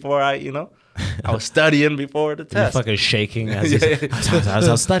work before I was studying before the You're test. fucking shaking as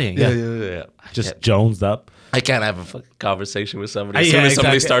I was studying. Yeah. yeah. Just jonesed up. I can't have a fucking conversation with somebody. As Yeah, soon as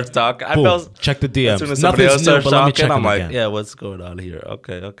somebody exactly. starts talking, I Boom. felt Check the DMs. As soon as somebody Nothing's else new, starts but let me talking, check I'm them like, again. yeah, what's going on here?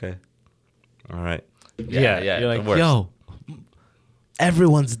 Okay. All right. Yeah. You're it like, works. yo,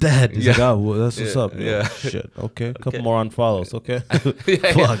 everyone's dead. He's Yeah. like, oh, well, that's what's up. Yeah. Shit. Okay. A couple more unfollows. Okay.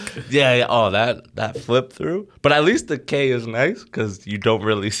 yeah, Fuck. Yeah. Oh, that flip through. But at least the K is nice because you don't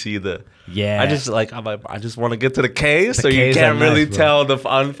really see the. Yeah. I just want to get to the K, so you Ks can't are really nice, bro. tell the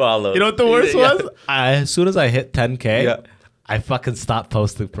unfollow. You know what the worst Yeah. was? As soon as I hit 10K, Yeah. I fucking stopped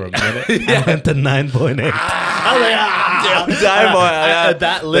posting for a minute. I went to 9.8. I was like,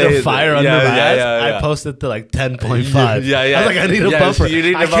 that lit a fire under my eyes. I posted to like 10.5. Yeah. I was like, I need a Yes, buffer. you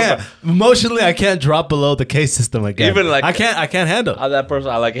need a I can't buffer. emotionally. I can't drop below the K system again. Even like- I can't handle. That person,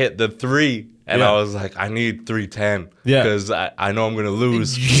 I like hit the 3, and Yeah. I was like, I need 310. Yeah. Because I know I'm gonna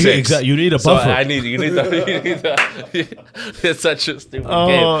lose You- 6. exactly. You need a So buffer. you need the. It's such a stupid Oh.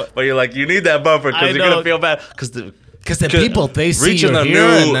 game, but you're like, you need that buffer I because you're know. gonna feel bad because Because the people, they see reaching you're the here,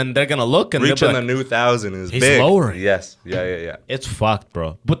 new- and then they're gonna look and they're reaching like, the new 1,000 is He's big. lowering. Yes. Yeah. it's fucked,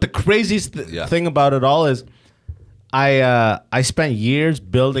 bro. But the craziest Yeah. thing about it all is, I spent years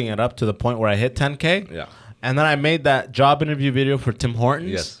building it up to the point where I hit 10K. Yeah. And then I made that job interview video for Tim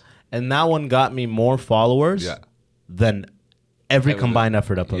Hortons. Yes. And that one got me more followers Yeah. than every combined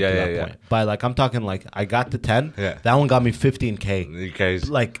effort up until that Yeah. point. By like, I'm talking like, I got to 10. Yeah. That one got me 15K. You guys,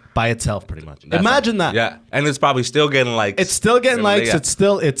 Like by itself, pretty much. that's Imagine that. Yeah, and it's probably still getting likes. It's still getting likes. Yeah. It's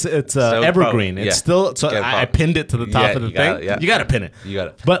still it's Still evergreen. probably- It's yeah. still so Getting I pop- pinned it to the top Yeah, of the you thing. got it, yeah. You gotta pin it. You got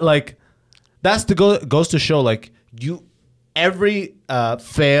it. But like that's the goes to show like you every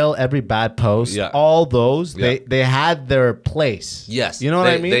fail, every bad post, Yeah. all those Yeah. they had their place. Yes, you know what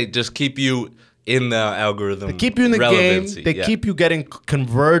I mean. They just keep you in the algorithm. They keep you in the game. They keep you getting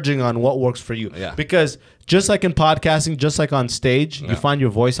converging on what works for you. Yeah. Because just like in podcasting, just like on stage, you find your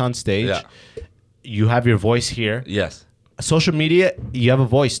voice on stage. Yeah. You have your voice here. Yes. Social media, you have a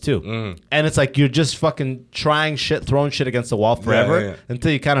voice too. Mm. And it's like you're just fucking trying shit, throwing shit against the wall forever yeah.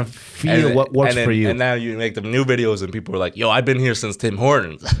 until you kind of feel what works then- for you. And now you make the new videos and people are like, yo, I've been here since Tim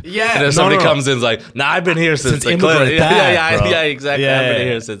Hortons. Yeah, And then no, somebody no. comes in and is like, nah, I've been here since the Immigrant Clip. Dad, bro. Yeah, exactly. Yeah, I've been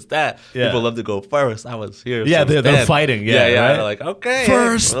yeah. here since that. Yeah. People love to go first. I was here Yeah, since they're then. fighting. Yeah, yeah. right? They're like, okay.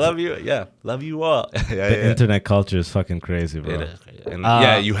 First. Love you. Yeah, love you all. yeah, The internet culture is fucking crazy, bro. It is. And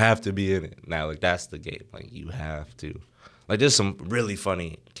yeah, you have to be in it. Now, like, that's the game. Like, you have to. Like, there's some really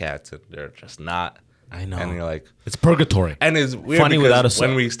funny cats and they're just not. I know. And you're like, It's purgatory. and it's weird Funny because without a soul.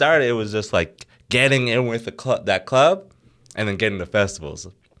 when we started, it was just like getting in with the that club, and then getting to festivals,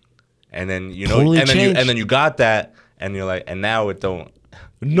 and then Totally and changed. then you got that, and you're like, and now it don't.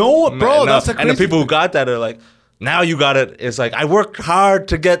 No, bro, no. that's a And crazy the people who got that are like, now you got it. It's like I worked hard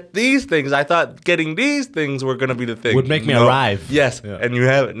to get these things. I thought getting these things were gonna be the thing. Would make me No. arrive. Yes, Yeah. and you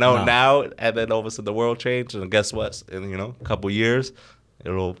have it. No, No. now and then all of a sudden the world changed, and guess what? In a couple years,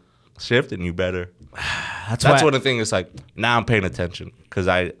 it'll shift, and you better. That's That's why what the thing is like. Now I'm paying attention because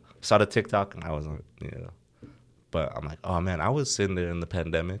I saw the TikTok and I wasn't, But I'm like, oh man, I was sitting there in the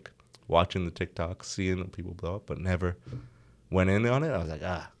pandemic, watching the TikTok, seeing people blow up, but never went in on it. I was like,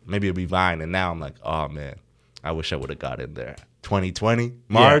 maybe it'll be Vine. And now I'm like, oh man, I wish I would have got in there. 2020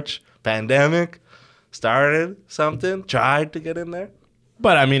 March pandemic, started something, tried to get in there.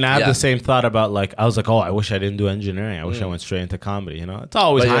 But I mean, I have Yeah. the same thought about like I was like, oh, I wish I didn't do engineering. I wish I went straight into comedy. It's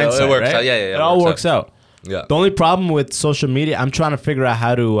always But yeah, it hindsight, works right? out. Yeah, It all works out. Yeah. The only problem with social media, I'm trying to figure out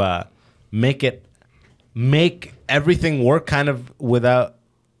how to make everything work kind of without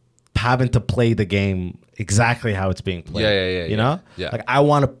having to play the game exactly how it's being played. Yeah. You know? Yeah. Like I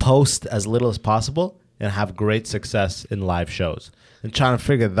want to post as little as possible and have great success in live shows. And trying to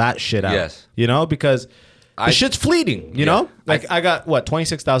figure that shit out. Yes. You know? Because the shit's fleeting, you know? Like I got,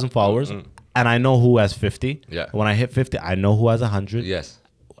 26,000 followers and I know who has 50. Yeah. When I hit 50, I know who has 100. Yes.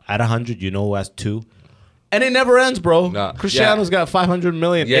 At 100, you know who has 2. And it never ends, bro. No. Cristiano's got 500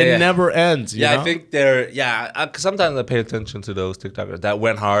 million. Yeah, it yeah. never ends. You know? I think they're, 'cause sometimes I pay attention to those TikTokers that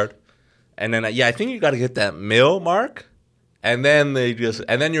went hard. And then, I think you got to get that mil mark. And then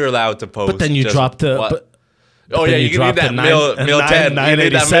and then you're allowed to post. But then you just drop the. what- But Oh then yeah, you you need dropped that the mil 10. You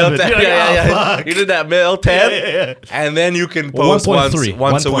need that mil 987. 10. You're like, oh, fuck. You need that mil 10, Yeah. and then you can Well, post 1.3.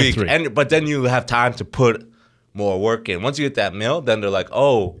 once a week. 1.3. But then you have time to put more work in. Once you get that mil, then they're like,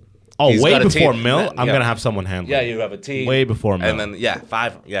 oh, he's way got a before team. Mill, I'm Yeah. gonna have someone handle Yeah, it. you have a team. Way before Mill. and then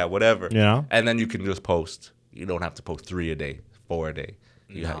 5, whatever. You know? and then you can just post. You don't have to post 3 a day, 4 a day.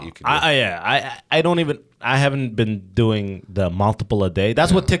 You can. Just, I don't even. I haven't been doing the multiple a day.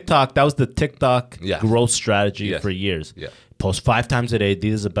 That's what TikTok. That was the TikTok Yes. growth strategy Yes. for years. Yeah. Post 5 times a day.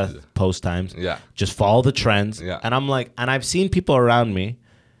 These are the best post times. Yeah. Just follow the trends. Yeah. And I'm like, and I've seen people around me,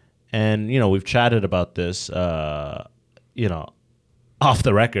 and we've chatted about this. Off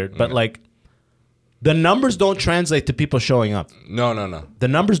the record, but like, the numbers don't translate to people showing up. no. The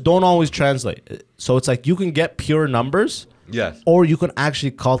numbers don't always translate. So it's like you can get pure numbers. Yes. Or you can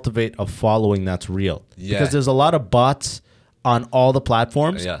actually cultivate a following that's real. Yeah. Because there's a lot of bots on all the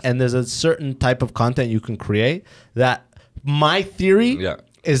platforms. Yes. And there's a certain type of content you can create that my theory Yeah.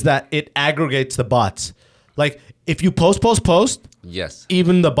 is that it aggregates the bots. Like if you post, Yes.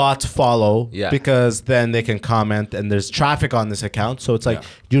 even the bots follow Yeah. because then they can comment and there's traffic on this account. So it's like Yeah.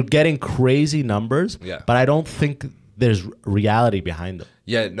 you're getting crazy numbers, Yeah. but I don't think there's reality behind them.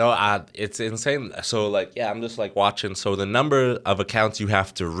 Yeah, no, it's insane. So like, I'm just like watching. So the number of accounts you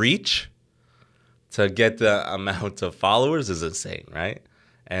have to reach to get the amount of followers is insane, right?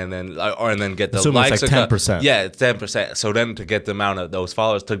 And then get the Assuming it's likes. like 10%. Yeah, it's 10%. So then to get the amount of those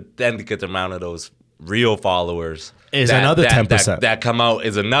followers, to get the amount of those real followers Is another 10%. that come out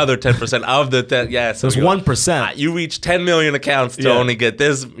is another 10% of the 10. Yeah, so There's you're- 1%. You reach 10 million accounts to Yeah. only get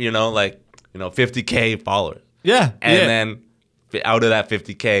this, 50K followers. Yeah. And then out of that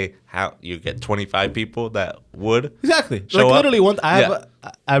 50K, how you get 25 people that would Exactly. show Like up? literally, Yeah.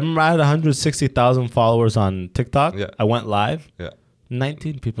 I remember I had 160,000 followers on TikTok. Yeah. I went live. Yeah.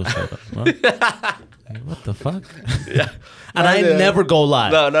 19 people showed up. Bro. Like, what the fuck? Yeah. And I never go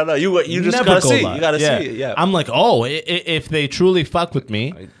live. No. You just Never gotta go see. live. You gotta see it. Yeah. I'm like, if they truly fuck with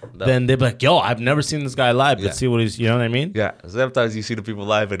me, then they're like, yo, I've never seen this guy live. Let's Yeah. see what he's, you know what I mean? Yeah. Sometimes you see the people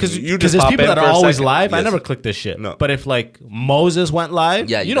live and Because you just there's pop people in that for are a always second. live. I Yes. never click this shit. No. But if like Moses went live,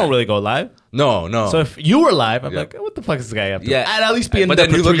 Yeah, you you don't got- really go live. No. So if you were live, I'm Yeah. like, what the fuck is this guy up to? Yeah. I'd at least be in But there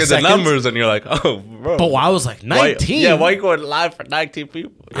then for you look 3 at seconds. the numbers and you're like, oh, bro. But I was like 19. Why you going live for 19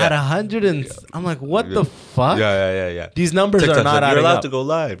 people? At 100 and I'm like, what the fuck? Yeah. These numbers TikTok's are not like, adding you're allowed up. to go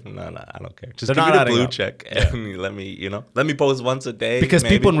live. No, I don't care. Just They're give not me the adding blue up. check and let me post once a day. Because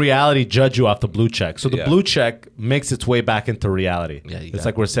maybe. people in reality judge you off the blue check. So the Yeah. blue check makes its way back into reality. Yeah, you it's got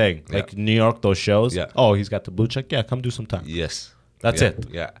like it. we're saying. Yeah. Like New York, those shows. Yeah. Oh, he's got the blue check. Yeah, come do some time. Yes. That's Yeah, it.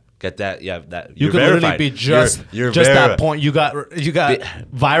 Yeah. Get that. Yeah. That You you're could literally verified. be just You're that verified. point. You got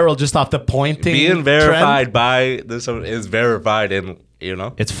viral just off the pointing. Being trend. verified by this is verified in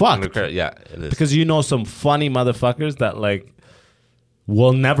It's fucked. Yeah, it is. Because some funny motherfuckers that like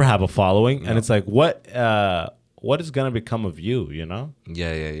will never have a following, and it's like what is gonna become of you? You know?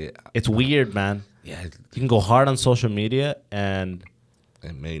 Yeah. It's weird, man. Yeah. You can go hard on social media and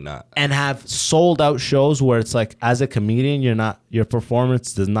It may not. have sold out shows where it's like as a comedian your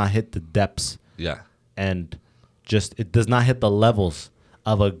performance does not hit the depths Yeah. and just it does not hit the levels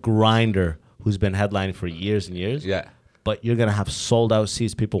of a grinder who's been headlining for years and years. Yeah. But you're gonna have sold out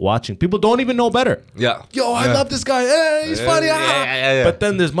seats, people watching. People don't even know better. Yeah. Yo, I love this guy. Hey, he's funny. Yeah. But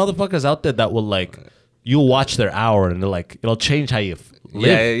then there's motherfuckers out there that will like you'll watch their hour and they're like it'll change how you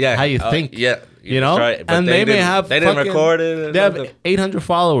live, Yeah. how you think. Yeah. You know? That's right. But And they may didn't- have They didn't fucking- record it. or They have something. 800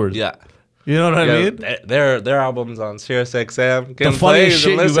 followers. Yeah. You know what I Yeah, mean? their albums on Sirius XM. The getting funniest plays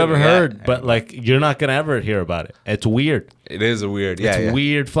shit and you've listen. ever Yeah. heard, but like you're not gonna ever hear about it. It's weird. It is a weird. Yeah. It's yeah.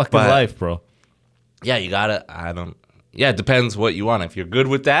 weird fucking But- life, bro. Yeah, you gotta. Yeah, it depends what you want. If you're good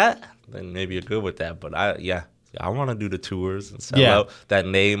with that, then maybe you're good with that. But I want to do the tours and sell out that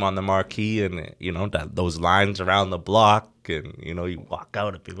name on the marquee and those lines around the block and you walk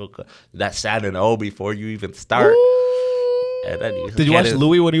out and people that sad and oh before you even start. And then Did you watch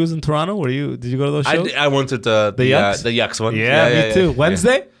Louis when he was in Toronto? Did you go to those shows? I went to the Yucks? the Yucks one. Yeah, me too.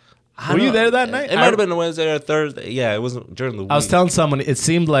 Wednesday? Were you there that night? It might have been a Wednesday or Thursday. Yeah, it wasn't during the week. I was telling someone it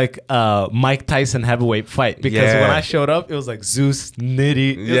seemed like a Mike Tyson heavyweight fight because Yeah. when I showed up, it was like Zeus,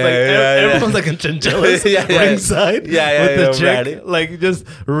 Nitty. It was Yeah, like yeah. everyone's like in chinchillas Yeah, yeah. ringside Yeah, with the yeah, chick, ready. like just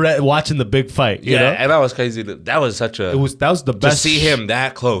watching the big fight. You know? and that was crazy. That was such a. That was the to best. see him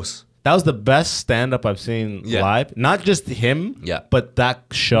that close. That was the best stand up I've seen Yeah. live. Not just him. Yeah. But that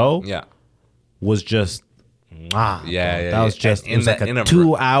show Yeah. was just. Yeah, yeah, That was yeah. just. And It was in like that- in a a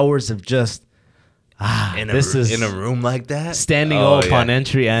 2 hours of just. This is in a room like that. standing Oh, upon yeah.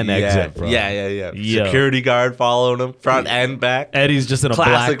 entry and Yeah, exit, bro. yeah. Yo. Security guard following him, front and back. Eddie's just in a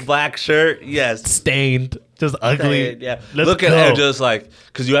Classic black black shirt. Yes. stained, just ugly. Yeah. Let's Look at go. him just like,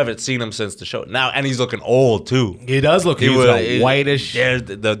 because you haven't seen him since the show. Now, and he's looking old too. He does look. He's got whitish. Yeah,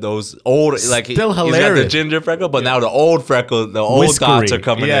 those old, like Still he's got the hilarious. ginger freckle, but now the old freckle, the old Whiskery. dots are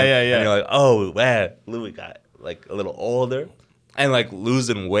coming Yeah, in. yeah, yeah. And you're like, oh man, Louis got like a little older and like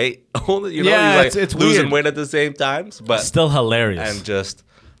losing weight. You know, Yeah, he's like it's losing weird. weight at the same times, but Still hilarious. and just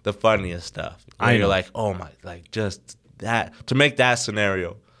the funniest stuff. I And you're know. like, oh my, like just that to make that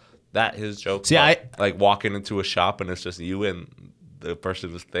scenario, that his joke. See, about, like walking into a shop and it's just you and the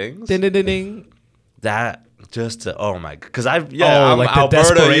person's things. ding, ding, ding, ding. That just to, oh my, because I'm Oh, I'm like the Alberta.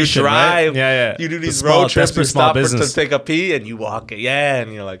 You desperation, right? drive, Yeah. You do The these small- road trips. desperate You small stop business. to take a pee and you walk it,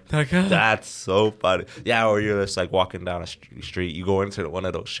 and you're like, Like, ah. that's so funny. Yeah, or you're just like walking down a street. You go into one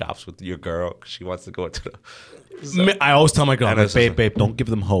of those shops with your girl 'cause she wants to go into the. I always tell my girl, And like, it's just babe, don't give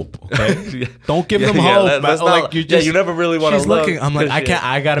them hope. Okay, Yeah. don't give Yeah, them yeah, hope. let's man. not- Like you just, you never really want to. She's looking. I'm like, I can't.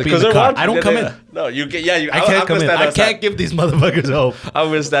 I gotta be in the car. I don't come in. No, you get. Yeah, I can't come in. I can't give these motherfuckers hope. I'm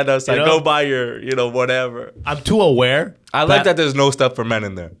gonna stand outside. You know? Go buy your, whatever. I'm too aware. I like that there's no stuff for men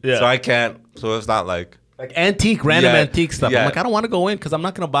in there. Yeah. So I can't. So it's not like. like random Yeah, antique stuff. I'm yeah. like, I don't want to go in because I'm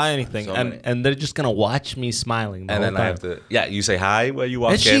not gonna buy anything, So and many. they're just gonna watch me smiling. The And whole then I time. have to. Yeah, you say hi when you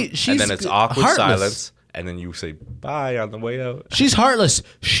walk And in, she's and then it's awkward heartless. silence, and then you say bye on the way out. She's heartless.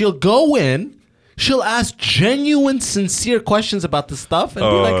 She'll go in. She'll ask genuine, sincere questions about the stuff and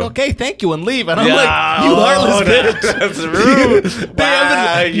be like, "Okay, thank you," and leave. And I'm like, "You heartless bitch." That's rude. They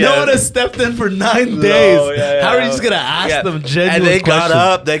haven't. No one has stepped in for 9 days. How are you just gonna ask them genuine And they questions? got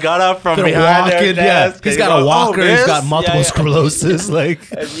up. They got up from Gonna behind walk their in, yeah. desk. He's and got you a go, walker. "Oh, He's this?" got multiple Yeah, yeah. sclerosis. Like,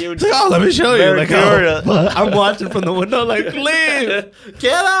 And you it's like, oh, let me show you. Very Like, curious. I'm watching from the window. Like, leave,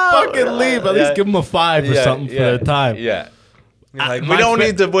 Get out. fucking leave. At least give them a 5 or something for their time. Yeah. You're like, we my don't fa-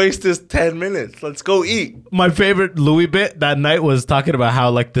 need to waste this 10 minutes. Let's go eat. My favorite Louis bit that night was talking about how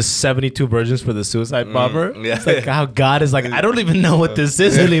like the 72 virgins for the suicide bomber. yeah. It's like how God is like, I don't even know what this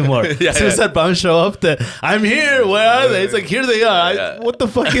is anymore. Yeah, Suicide bombers show up to, I'm here. Where are they? It's like, here they are. Yeah. What the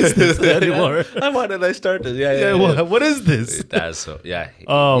fuck is this anymore? Why did I start this? Yeah, Yeah, what is this? That's so, yeah.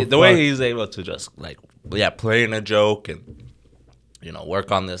 Oh, the way fuck. he's able to just like, play in a joke and, work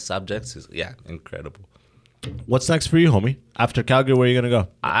on this subjects is, incredible. What's next for you, homie? After Calgary, where are you going to go?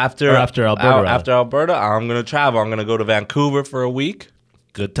 After Alberta, rather. after Alberta, I'm gonna travel. I'm gonna go to Vancouver for a week,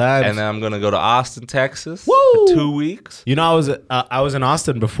 Good times. and then I'm gonna go to Austin, Texas, Woo! for 2 weeks. You know, I was in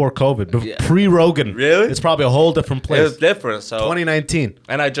Austin before COVID, Yeah. pre-Rogan. Really? It's probably a whole different It place. was different. So 2019.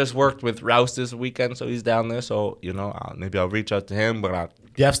 and I just worked with Rouse this weekend, so he's down there. So maybe I'll reach out to him, but Do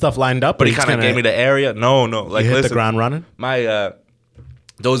you have stuff lined up? but or he you just kind of gonna- gave me the area. No, like you hit listen, the ground running? my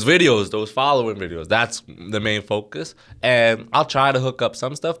those videos, those following videos, that's the main focus. And I'll try to hook up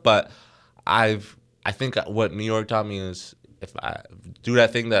some stuff, but I think what New York taught me is if I do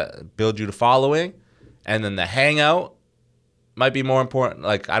that thing that builds you the following, and then the hangout might be more important.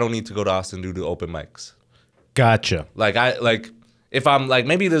 Like I don't need to go to Austin to do the open mics. Gotcha. Like if I'm like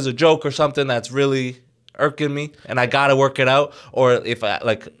maybe there's a joke or something that's really irking me and I gotta work it out, or if I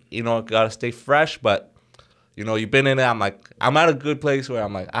gotta stay fresh, but you've been in it. I'm at a good place where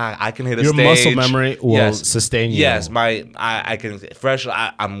I'm like, I can hit a Your stage. muscle memory will sustain you. Yes, I can fresh.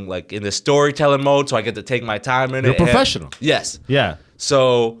 I'm like in the storytelling mode, so I get to take my time in You're it. and- professional. Yes. Yeah.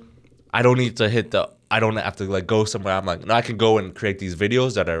 So I don't need to I don't have to like go somewhere. I'm like, no, I can go and create these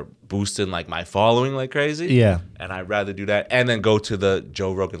videos that are boosting like my following like crazy. Yeah. And I'd rather do that and then go to the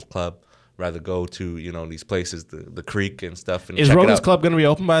Joe Rogan's Club. Rather go to these places, the Creek and stuff. And Is check it Rogan's out. Club going to be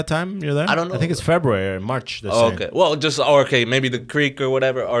open by the time you're there? I don't know. I think it's February or March. They're Oh, saying. okay. Well, okay, maybe the Creek or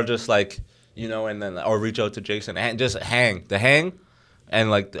whatever, or just like and then or reach out to Jason and just hang,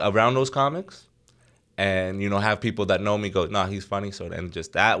 and like around those comics, and have people that know me go, nah, he's funny. So then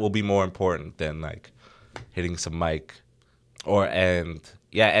just that will be more important than like hitting some mic, and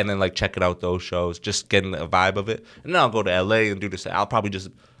then like checking out those shows, just getting a vibe of it, and then I'll go to LA and do this. I'll probably just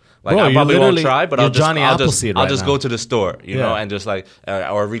Like Bro, I you're probably won't literally- try, but you're I'll just Johnny I'll just, Appleseed I'll right just now. go to the store, you know, Yeah. and just like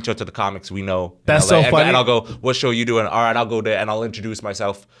or reach out to the comics we know. That's in LA, so funny. And I'll go, what show you doing? All right, I'll go there and I'll introduce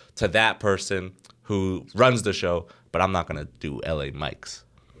myself to that person who runs the show, but I'm not gonna do LA mics.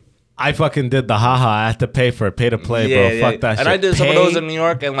 I fucking did the haha. I had to pay for it, pay to play, bro. Fuck that shit. And I did some of Pay- those in New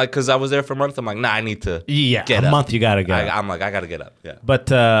York, and like, cause I was there for a month, I'm like, nah, I need to Yeah, get a up. month you gotta get up. I'm like, I gotta get up. Yeah.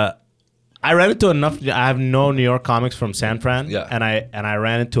 But I ran into enough. I have no New York comics from San Fran. Yeah. And I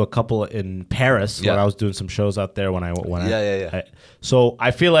ran into a couple in Paris Yeah. when I was doing some shows out there. Yeah. So I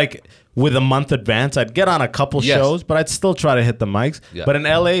feel like with a month advance, I'd get on a couple Yes. shows, but I'd still try to hit the mics. Yeah. But in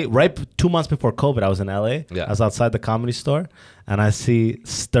LA, right 2 months before COVID, I was in LA. Yeah. I was outside the Comedy Store, and I see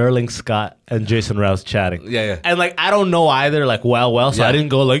Sterling Scott and Jason Rouse chatting. Yeah. And like I don't know either, like well, so Yeah. I didn't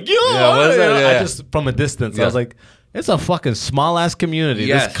go like Yeah, what's that? I Yeah. just from a distance. I Yeah. was like, it's a fucking small ass community.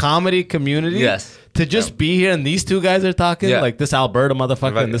 Yes. This comedy community. Yes. To just be here and these two guys are talking, Yeah. like this Alberta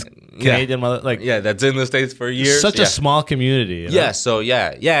motherfucker and this Yeah. Canadian mother, like Yeah, that's in the States for years. such yeah. a small community. You know? Yeah, so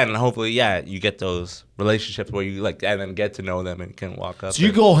yeah, and hopefully, you get those relationships where you like, and then get to know them and can walk up. So you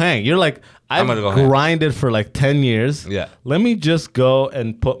and- go hang. You're like, I've gonna go hang. grinded for like 10 years. Yeah. Let me just go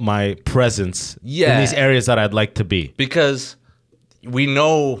and put my presence in Yeah. these areas that I'd like to be. because we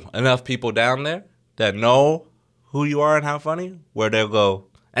know enough people down there that know who you are and how funny, where they'll go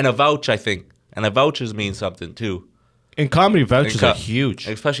and a vouch. I think, and a vouchers mean something too. In comedy, vouchers co- are huge.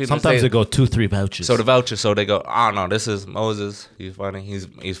 especially in the sometimes States. they go 2-3 vouchers. So the voucher, so they go, oh no, this is Moses. He's funny.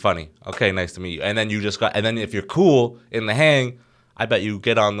 He's funny. Okay, nice to meet you. And then you just got, and then if you're cool in the hang, I bet you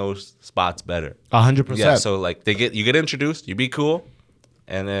get on those spots better. 100%. Yeah. So like you get introduced, you be cool,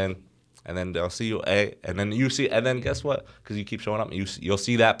 and then they'll see you, and then you see, and then guess what? Because you keep showing up, you'll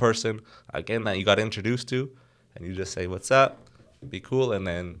see that person again that you got introduced to, and you just say what's up, be cool, and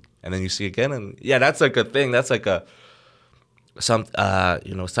then you see again, and yeah, that's like a thing. That's like some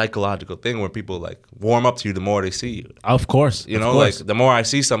psychological thing where people like warm up to you the more they see you. Of course. You of know, course. like the more I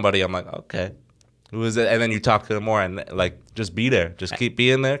see somebody, I'm like, okay, who is it? And then you talk to them more, and like just be there, just keep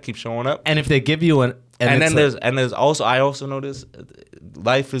being there, keep showing up. And if they give you an... And it's then there's also I also notice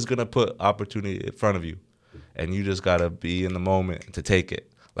life is gonna put opportunity in front of you, and you just gotta be in the moment to take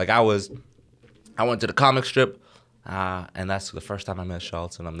it. Like I went to the comic strip, and that's the first time I met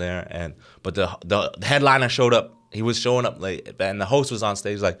Schultz, and I'm there, but the headliner showed up. He was showing up late, and the host was on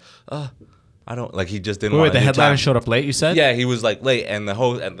stage like, I don't like. He just didn't. Wait, want the any headliner time. showed up late, you said? Yeah, he was like late, and the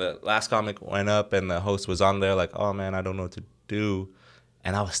host and the last comic went up, and the host was on there like, oh man, I don't know what to do.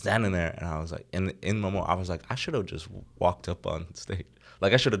 And I was standing there, and I was like, in my moment, I was like, I should have just walked up on stage.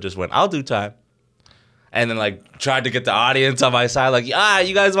 Like, I should have just went, I'll do time. And then, like, tried to get the audience on my side. Like, you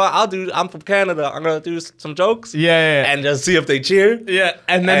guys want, I'm from Canada. I'm going to do some jokes. Yeah. And just see if they cheer. Yeah,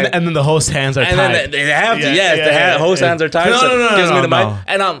 and then the host hands are And tied. then they have to, Yeah, yes. yeah, The host yeah. hands are tied. No, so no, no, gives no, me the no.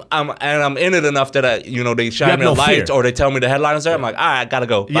 mic. And I'm in it enough that they shine have me no a light fear. or they tell me the headline's there. I'm like, all right, I gotta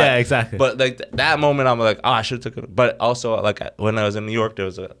go. Bye. Yeah, exactly. But like that moment, I'm like, I should have took it. But also, like when I was in New York, there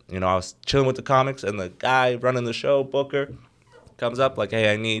was I was chilling with the comics, and the guy running the show, Booker, comes up like,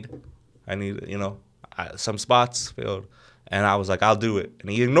 hey, I need, some spots filled. And I was like, I'll do it. And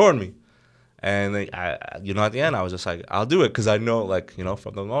he ignored me. And at the end, I was just like, I'll do it because I know,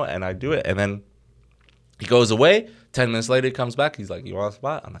 from the moment, and I do it. And then he goes away. 10 minutes later, he comes back. He's like, you want a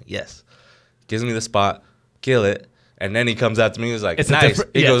spot? I'm like, yes. Gives me the spot, kill it. And then he comes out to me. He's like, It's a nice.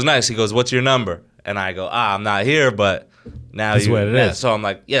 different- He yeah. goes, nice. He goes, what's your number? And I go, I'm not here, but now That's what it is. So I'm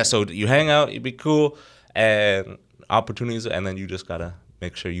like, yeah, so you hang out, you be cool, and opportunities, and then you just got to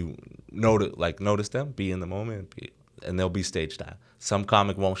make sure you notice them, be in the moment, and they'll be stage time. Some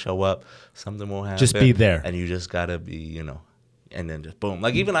comic won't show up, something won't happen. Just be there. And you just got to be, and then just boom.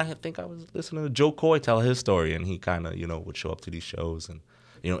 Like even I think I was listening to Joe Coy tell his story, and he kind of, would show up to these shows and,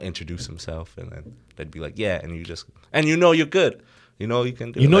 introduce himself, and then they'd be like, yeah, and you're good. You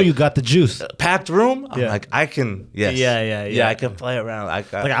can do it. you got the juice. Packed room. I'm Yeah. like, I can, yes. Yeah. I can play around.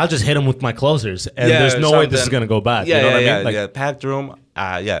 Like I'll just hit him with my closers, and there's no way this is gonna go bad. Yeah, you know what yeah, I mean? Like, yeah. Packed room.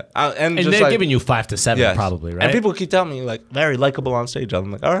 And and just they're like, giving you 5 to 7 yes. probably, right? And people keep telling me like very likable on stage.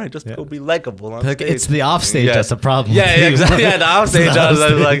 I'm like, all right, just go be likable on Like, stage. it's the off stage that's the problem. Yeah, with you. exactly. Yeah, the off It's the stage. I was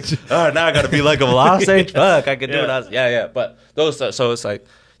off like, stage. all right, now I got to be likable off stage. Fuck, I can do Yeah. it. Yeah. But those, so it's like,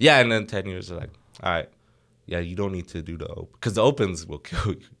 yeah, and then 10 years, like, all right, yeah, you don't need to do the open because the opens will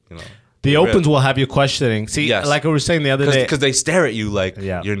kill you. The opens will have you questioning. See, Yes. like we were saying the other day. because they stare at you like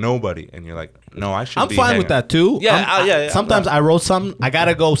Yeah. you're nobody, and you're like, no, I should. I'm be fine hanging with that too. Yeah, yeah. Sometimes I wrote something. I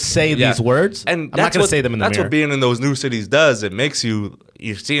gotta go say Yeah. these words, and I'm not gonna say them in the That's mirror. what being in those new cities does. It makes you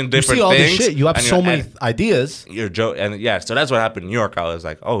you're seeing You different see all things. this shit. You have and so you're- many and ideas. You're and yeah, so that's what happened in New York. I was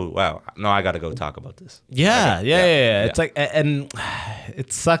like, oh wow, no, I got to go talk about this. Yeah. It's like, and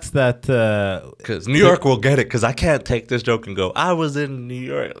it sucks that Because New York will get it. Because I can't take this joke and go, I was in New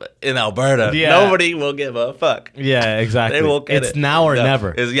York, in Alberta. Yeah. Nobody will give a fuck. yeah, exactly. They won't get it's it. now or No,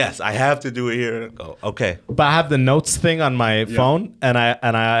 never. It's, yes, I have to do it here. Go, okay. But I have the notes thing on my phone, and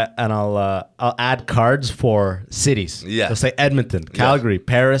I'll add cards for cities. Yeah. I'll say Edmonton, Calgary,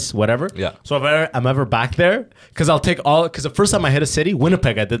 Paris, whatever. Yeah. So if I'm ever back there, because I'll take all. Because the first time I hit a city,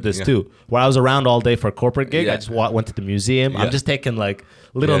 Winnipeg, I did this too, where I was around all day for a corporate gig. Yeah. I just went to the museum. Yeah. I'm just taking like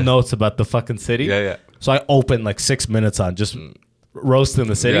little Yeah. notes about the fucking city. Yeah. So I open like 6 minutes on just roasting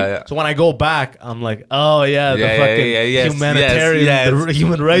the city. Yeah. So when I go back, I'm like, oh yeah, the Yeah, fucking yes, humanitarian, yes. the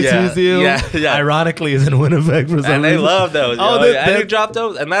Human Rights Yeah, Museum, yeah. ironically, is in Winnipeg for some And they reason. love those. Oh, Oh, they- and they- you drop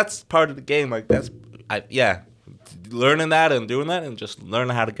those, and that's part of the game. Like learning that and doing that, and just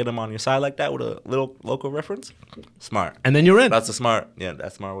learning how to get them on your side like that with a little local reference. Smart. And then you're in. That's a smart. Yeah,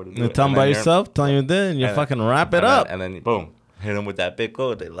 that's smart way to do You it. tell them And by then you're- yourself, tell you then, you and- fucking wrap it and up. then, and then boom, hit them with that big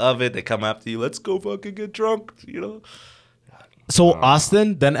code. They love it. They come after you. Let's go fucking get drunk. You know. So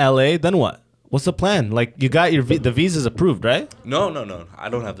Austin, then LA, then what? What's the plan? Like you got the visa's approved, right? No. I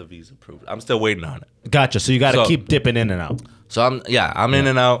don't have the visa approved. I'm still waiting on it. Gotcha. So you got to So- keep dipping in and out. So I'm in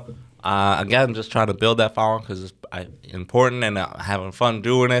and out. Again, just trying to build that following because it's important and having fun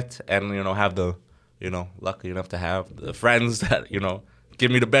doing it, and have the, lucky enough to have the friends that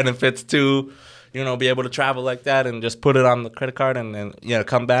give me the benefits to, be able to travel like that and just put it on the credit card and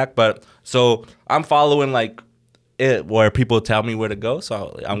come back. But so I'm following like it where people tell me where to go.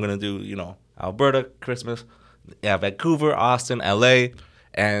 So I'm gonna do Alberta Christmas, Vancouver, Austin, LA,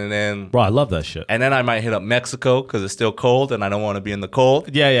 and then. Bro, I love that shit. And then I might hit up Mexico because it's still cold and I don't want to be in the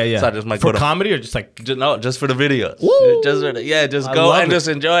cold. Yeah. So I just might for go to comedy or just like. just for the videos. Woo! Just I go love and it. just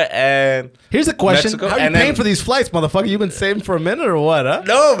enjoy it. And Here's a question: Mexico, how are you and paying then- for these flights, motherfucker? You been saving for a minute or what? Huh?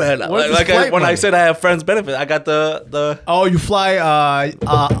 no, man. Where's this Like flight when I money? said I have friends benefit, I got the Oh, you fly.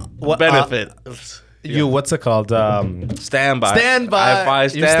 What benefit. What's it called? Standby. Standby. I buy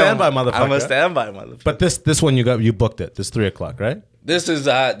You're standby, motherfucker. I'm a standby motherfucker. But this one you booked it. This 3:00, right? This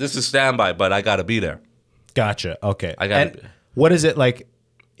is standby, but I gotta be there. Gotcha. Okay. I gotta And be- what is it like?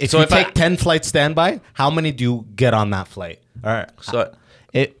 If So you if I- take 10 flights standby, how many do you get on that flight? All right. So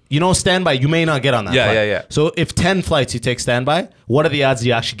Standby, you may not get on that Yeah, flight. yeah. So if 10 flights you take standby, what are the odds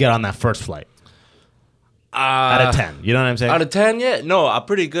you actually get on that first flight? Out of 10. You know what I'm saying? Out of 10, yeah. No, I'm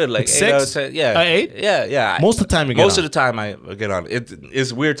pretty good. Like 8 out of 6? 10. Yeah. 8? Yeah. Most of the time you get Most on. of the time I get on.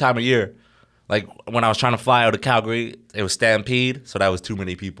 It's a weird time of year. Like when I was trying to fly out of Calgary, it was Stampede, so that was too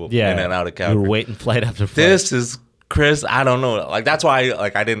many people Yeah. in and out of You Calgary. were waiting flight after flight. This is Chris. I don't know. Like that's why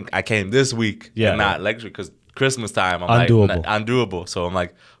I came this week Yeah. and not next week because Christmas time. I'm Undoable. like undoable. So I'm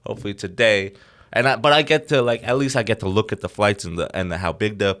like hopefully today. But I get to at least I get to look at the flights and how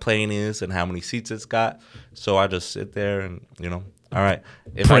big the plane is and how many seats it's got. So I just sit there and all right.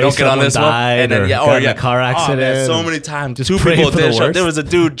 If Pray I don't get on someone this one, died and then or yeah, got in a car Oh, man, accident. so many times, Just two pray people for the did show. worst. There was a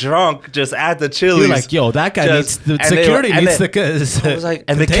dude drunk just at the Chili's. You're like, yo, that guy needs the and they were- security and needs they- the. I was like,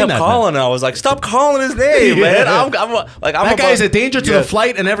 and they kept calling. I was like, stop calling his name, man. I'm That guy is a danger to the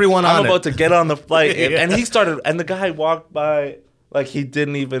flight and everyone on I'm it. about to get on the flight, Yeah. and he started, and the guy walked by like he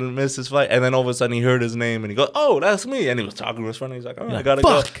didn't even miss his flight, and then all of a sudden he heard his name, and he goes, "Oh, that's me," and he was talking to his friend. He's like, "Oh, I gotta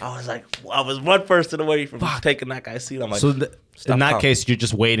fuck. go." I was like, I was one person away from taking that guy's seat. I'm like, So stop in that calling. case, you're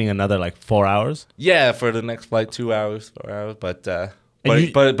just waiting another like 4 hours. Yeah, for the next flight, 2 hours, 4 hours, but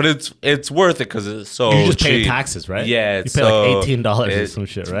you- but it's worth it because it's so You just pay cheap. taxes, right? Yeah, You it's pay like so- $18 or it- some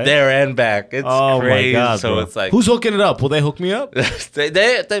shit, right? There and back. It's Oh crazy. my god, so bro. it's like Who's hooking it up? Will they hook me up?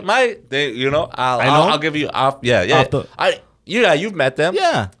 they might I'll give you off. Yeah. Off the- You've met them.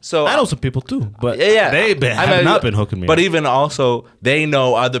 Yeah. So I know some people too, but yeah. they have not been hooking me But up. even also, they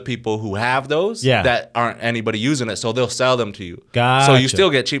know other people who have those Yeah. that aren't anybody using it, so they'll sell them to you. So Gotcha. you still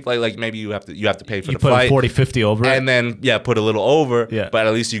get cheap. Like maybe you have to pay for You the put flight. 40, 50 over it. And then put a little over. Yeah. But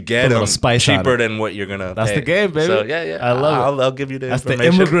at least you get Put a them little spice on cheaper it. than what you're gonna. That's pay. the game, baby. So yeah. I love it. I'll give you the That's the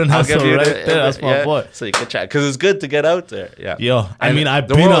information. immigrant I'll give hustle you right there. That's my boy. So you can try because it's good to get out there. Yeah. Yo, I And mean, I've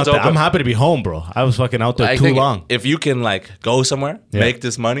the been world's out there. open. I'm happy to be home, bro. I was fucking out there I too think long. If you can go somewhere, Yeah. make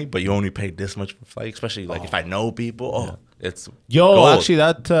this money, but you only pay this much for flight, especially if I know people. It's Yo, gold. actually,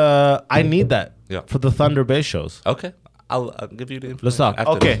 I need that Yeah. for the Thunder Bay shows. Okay, I'll give you the information. Let's talk.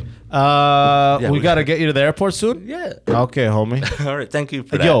 after Okay. this. We we- got to get you to the airport soon? Yeah. Okay, homie. All right. Thank you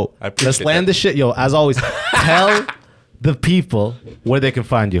for that. Yo, I appreciate let's land that. this shit. Yo, as always, the people where they can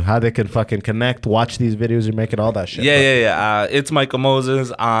find you, how they can fucking connect, watch these videos you're making, all that shit. Yeah. It's Michael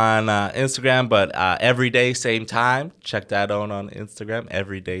Moses on Instagram, but every day, same time. Check that out on Instagram.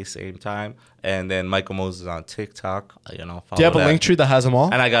 Every day, same time. And then Michael Moses on TikTok. Follow Do you have a that. link tree that has them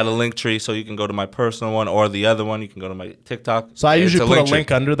all? And I got a link tree, so you can go to my personal one or the other one. You can go to my TikTok. So I usually put a tree.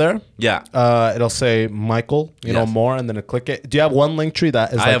 link under there. Yeah. It'll say Michael, Yes. more, and then I click it. Do you have one link tree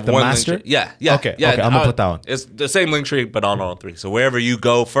that is I like have the one master? link tree. Yeah. Okay, I'm gonna put that one. It's the same link tree, but on all three. So wherever you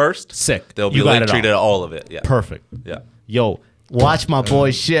go first, Sick. there'll be You a got link it tree all. to all of it. Yeah. Perfect. Yeah. Yo, watch my boy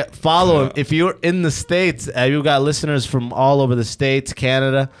shit. Follow him. If you're in the States, you got listeners from all over the States,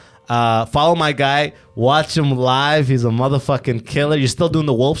 Canada. Follow my guy. Watch him live. He's a motherfucking killer. You're still doing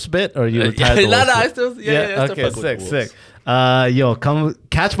the Wolves bit, or you retired the No, Wolves I bit? still, yeah, I still Okay, fuck with the sick. Wolves. Yo, come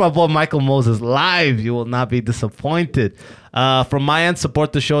catch my boy Michael Moses live. You will not be disappointed. From my end,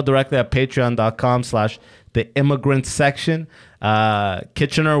 support the show directly at patreon.com/the immigrant section.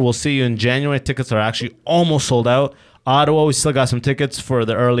 Kitchener, we'll see you in January. Tickets are actually almost sold out. Ottawa, we still got some tickets for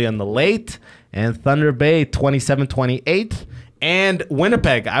the early and the late. And Thunder Bay, 27, 28. And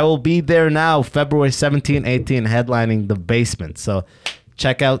Winnipeg, I will be there now, February 17, 18, headlining The Basement. So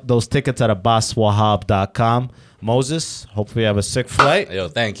check out those tickets at abbaswahab.com. Moses, hopefully you have a sick flight. Yo,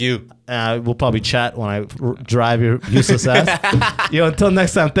 thank you. We'll probably chat when I drive your useless ass. Yo, until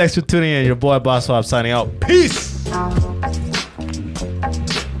next time, thanks for tuning in. Your boy Abbas Wahab signing out. Peace.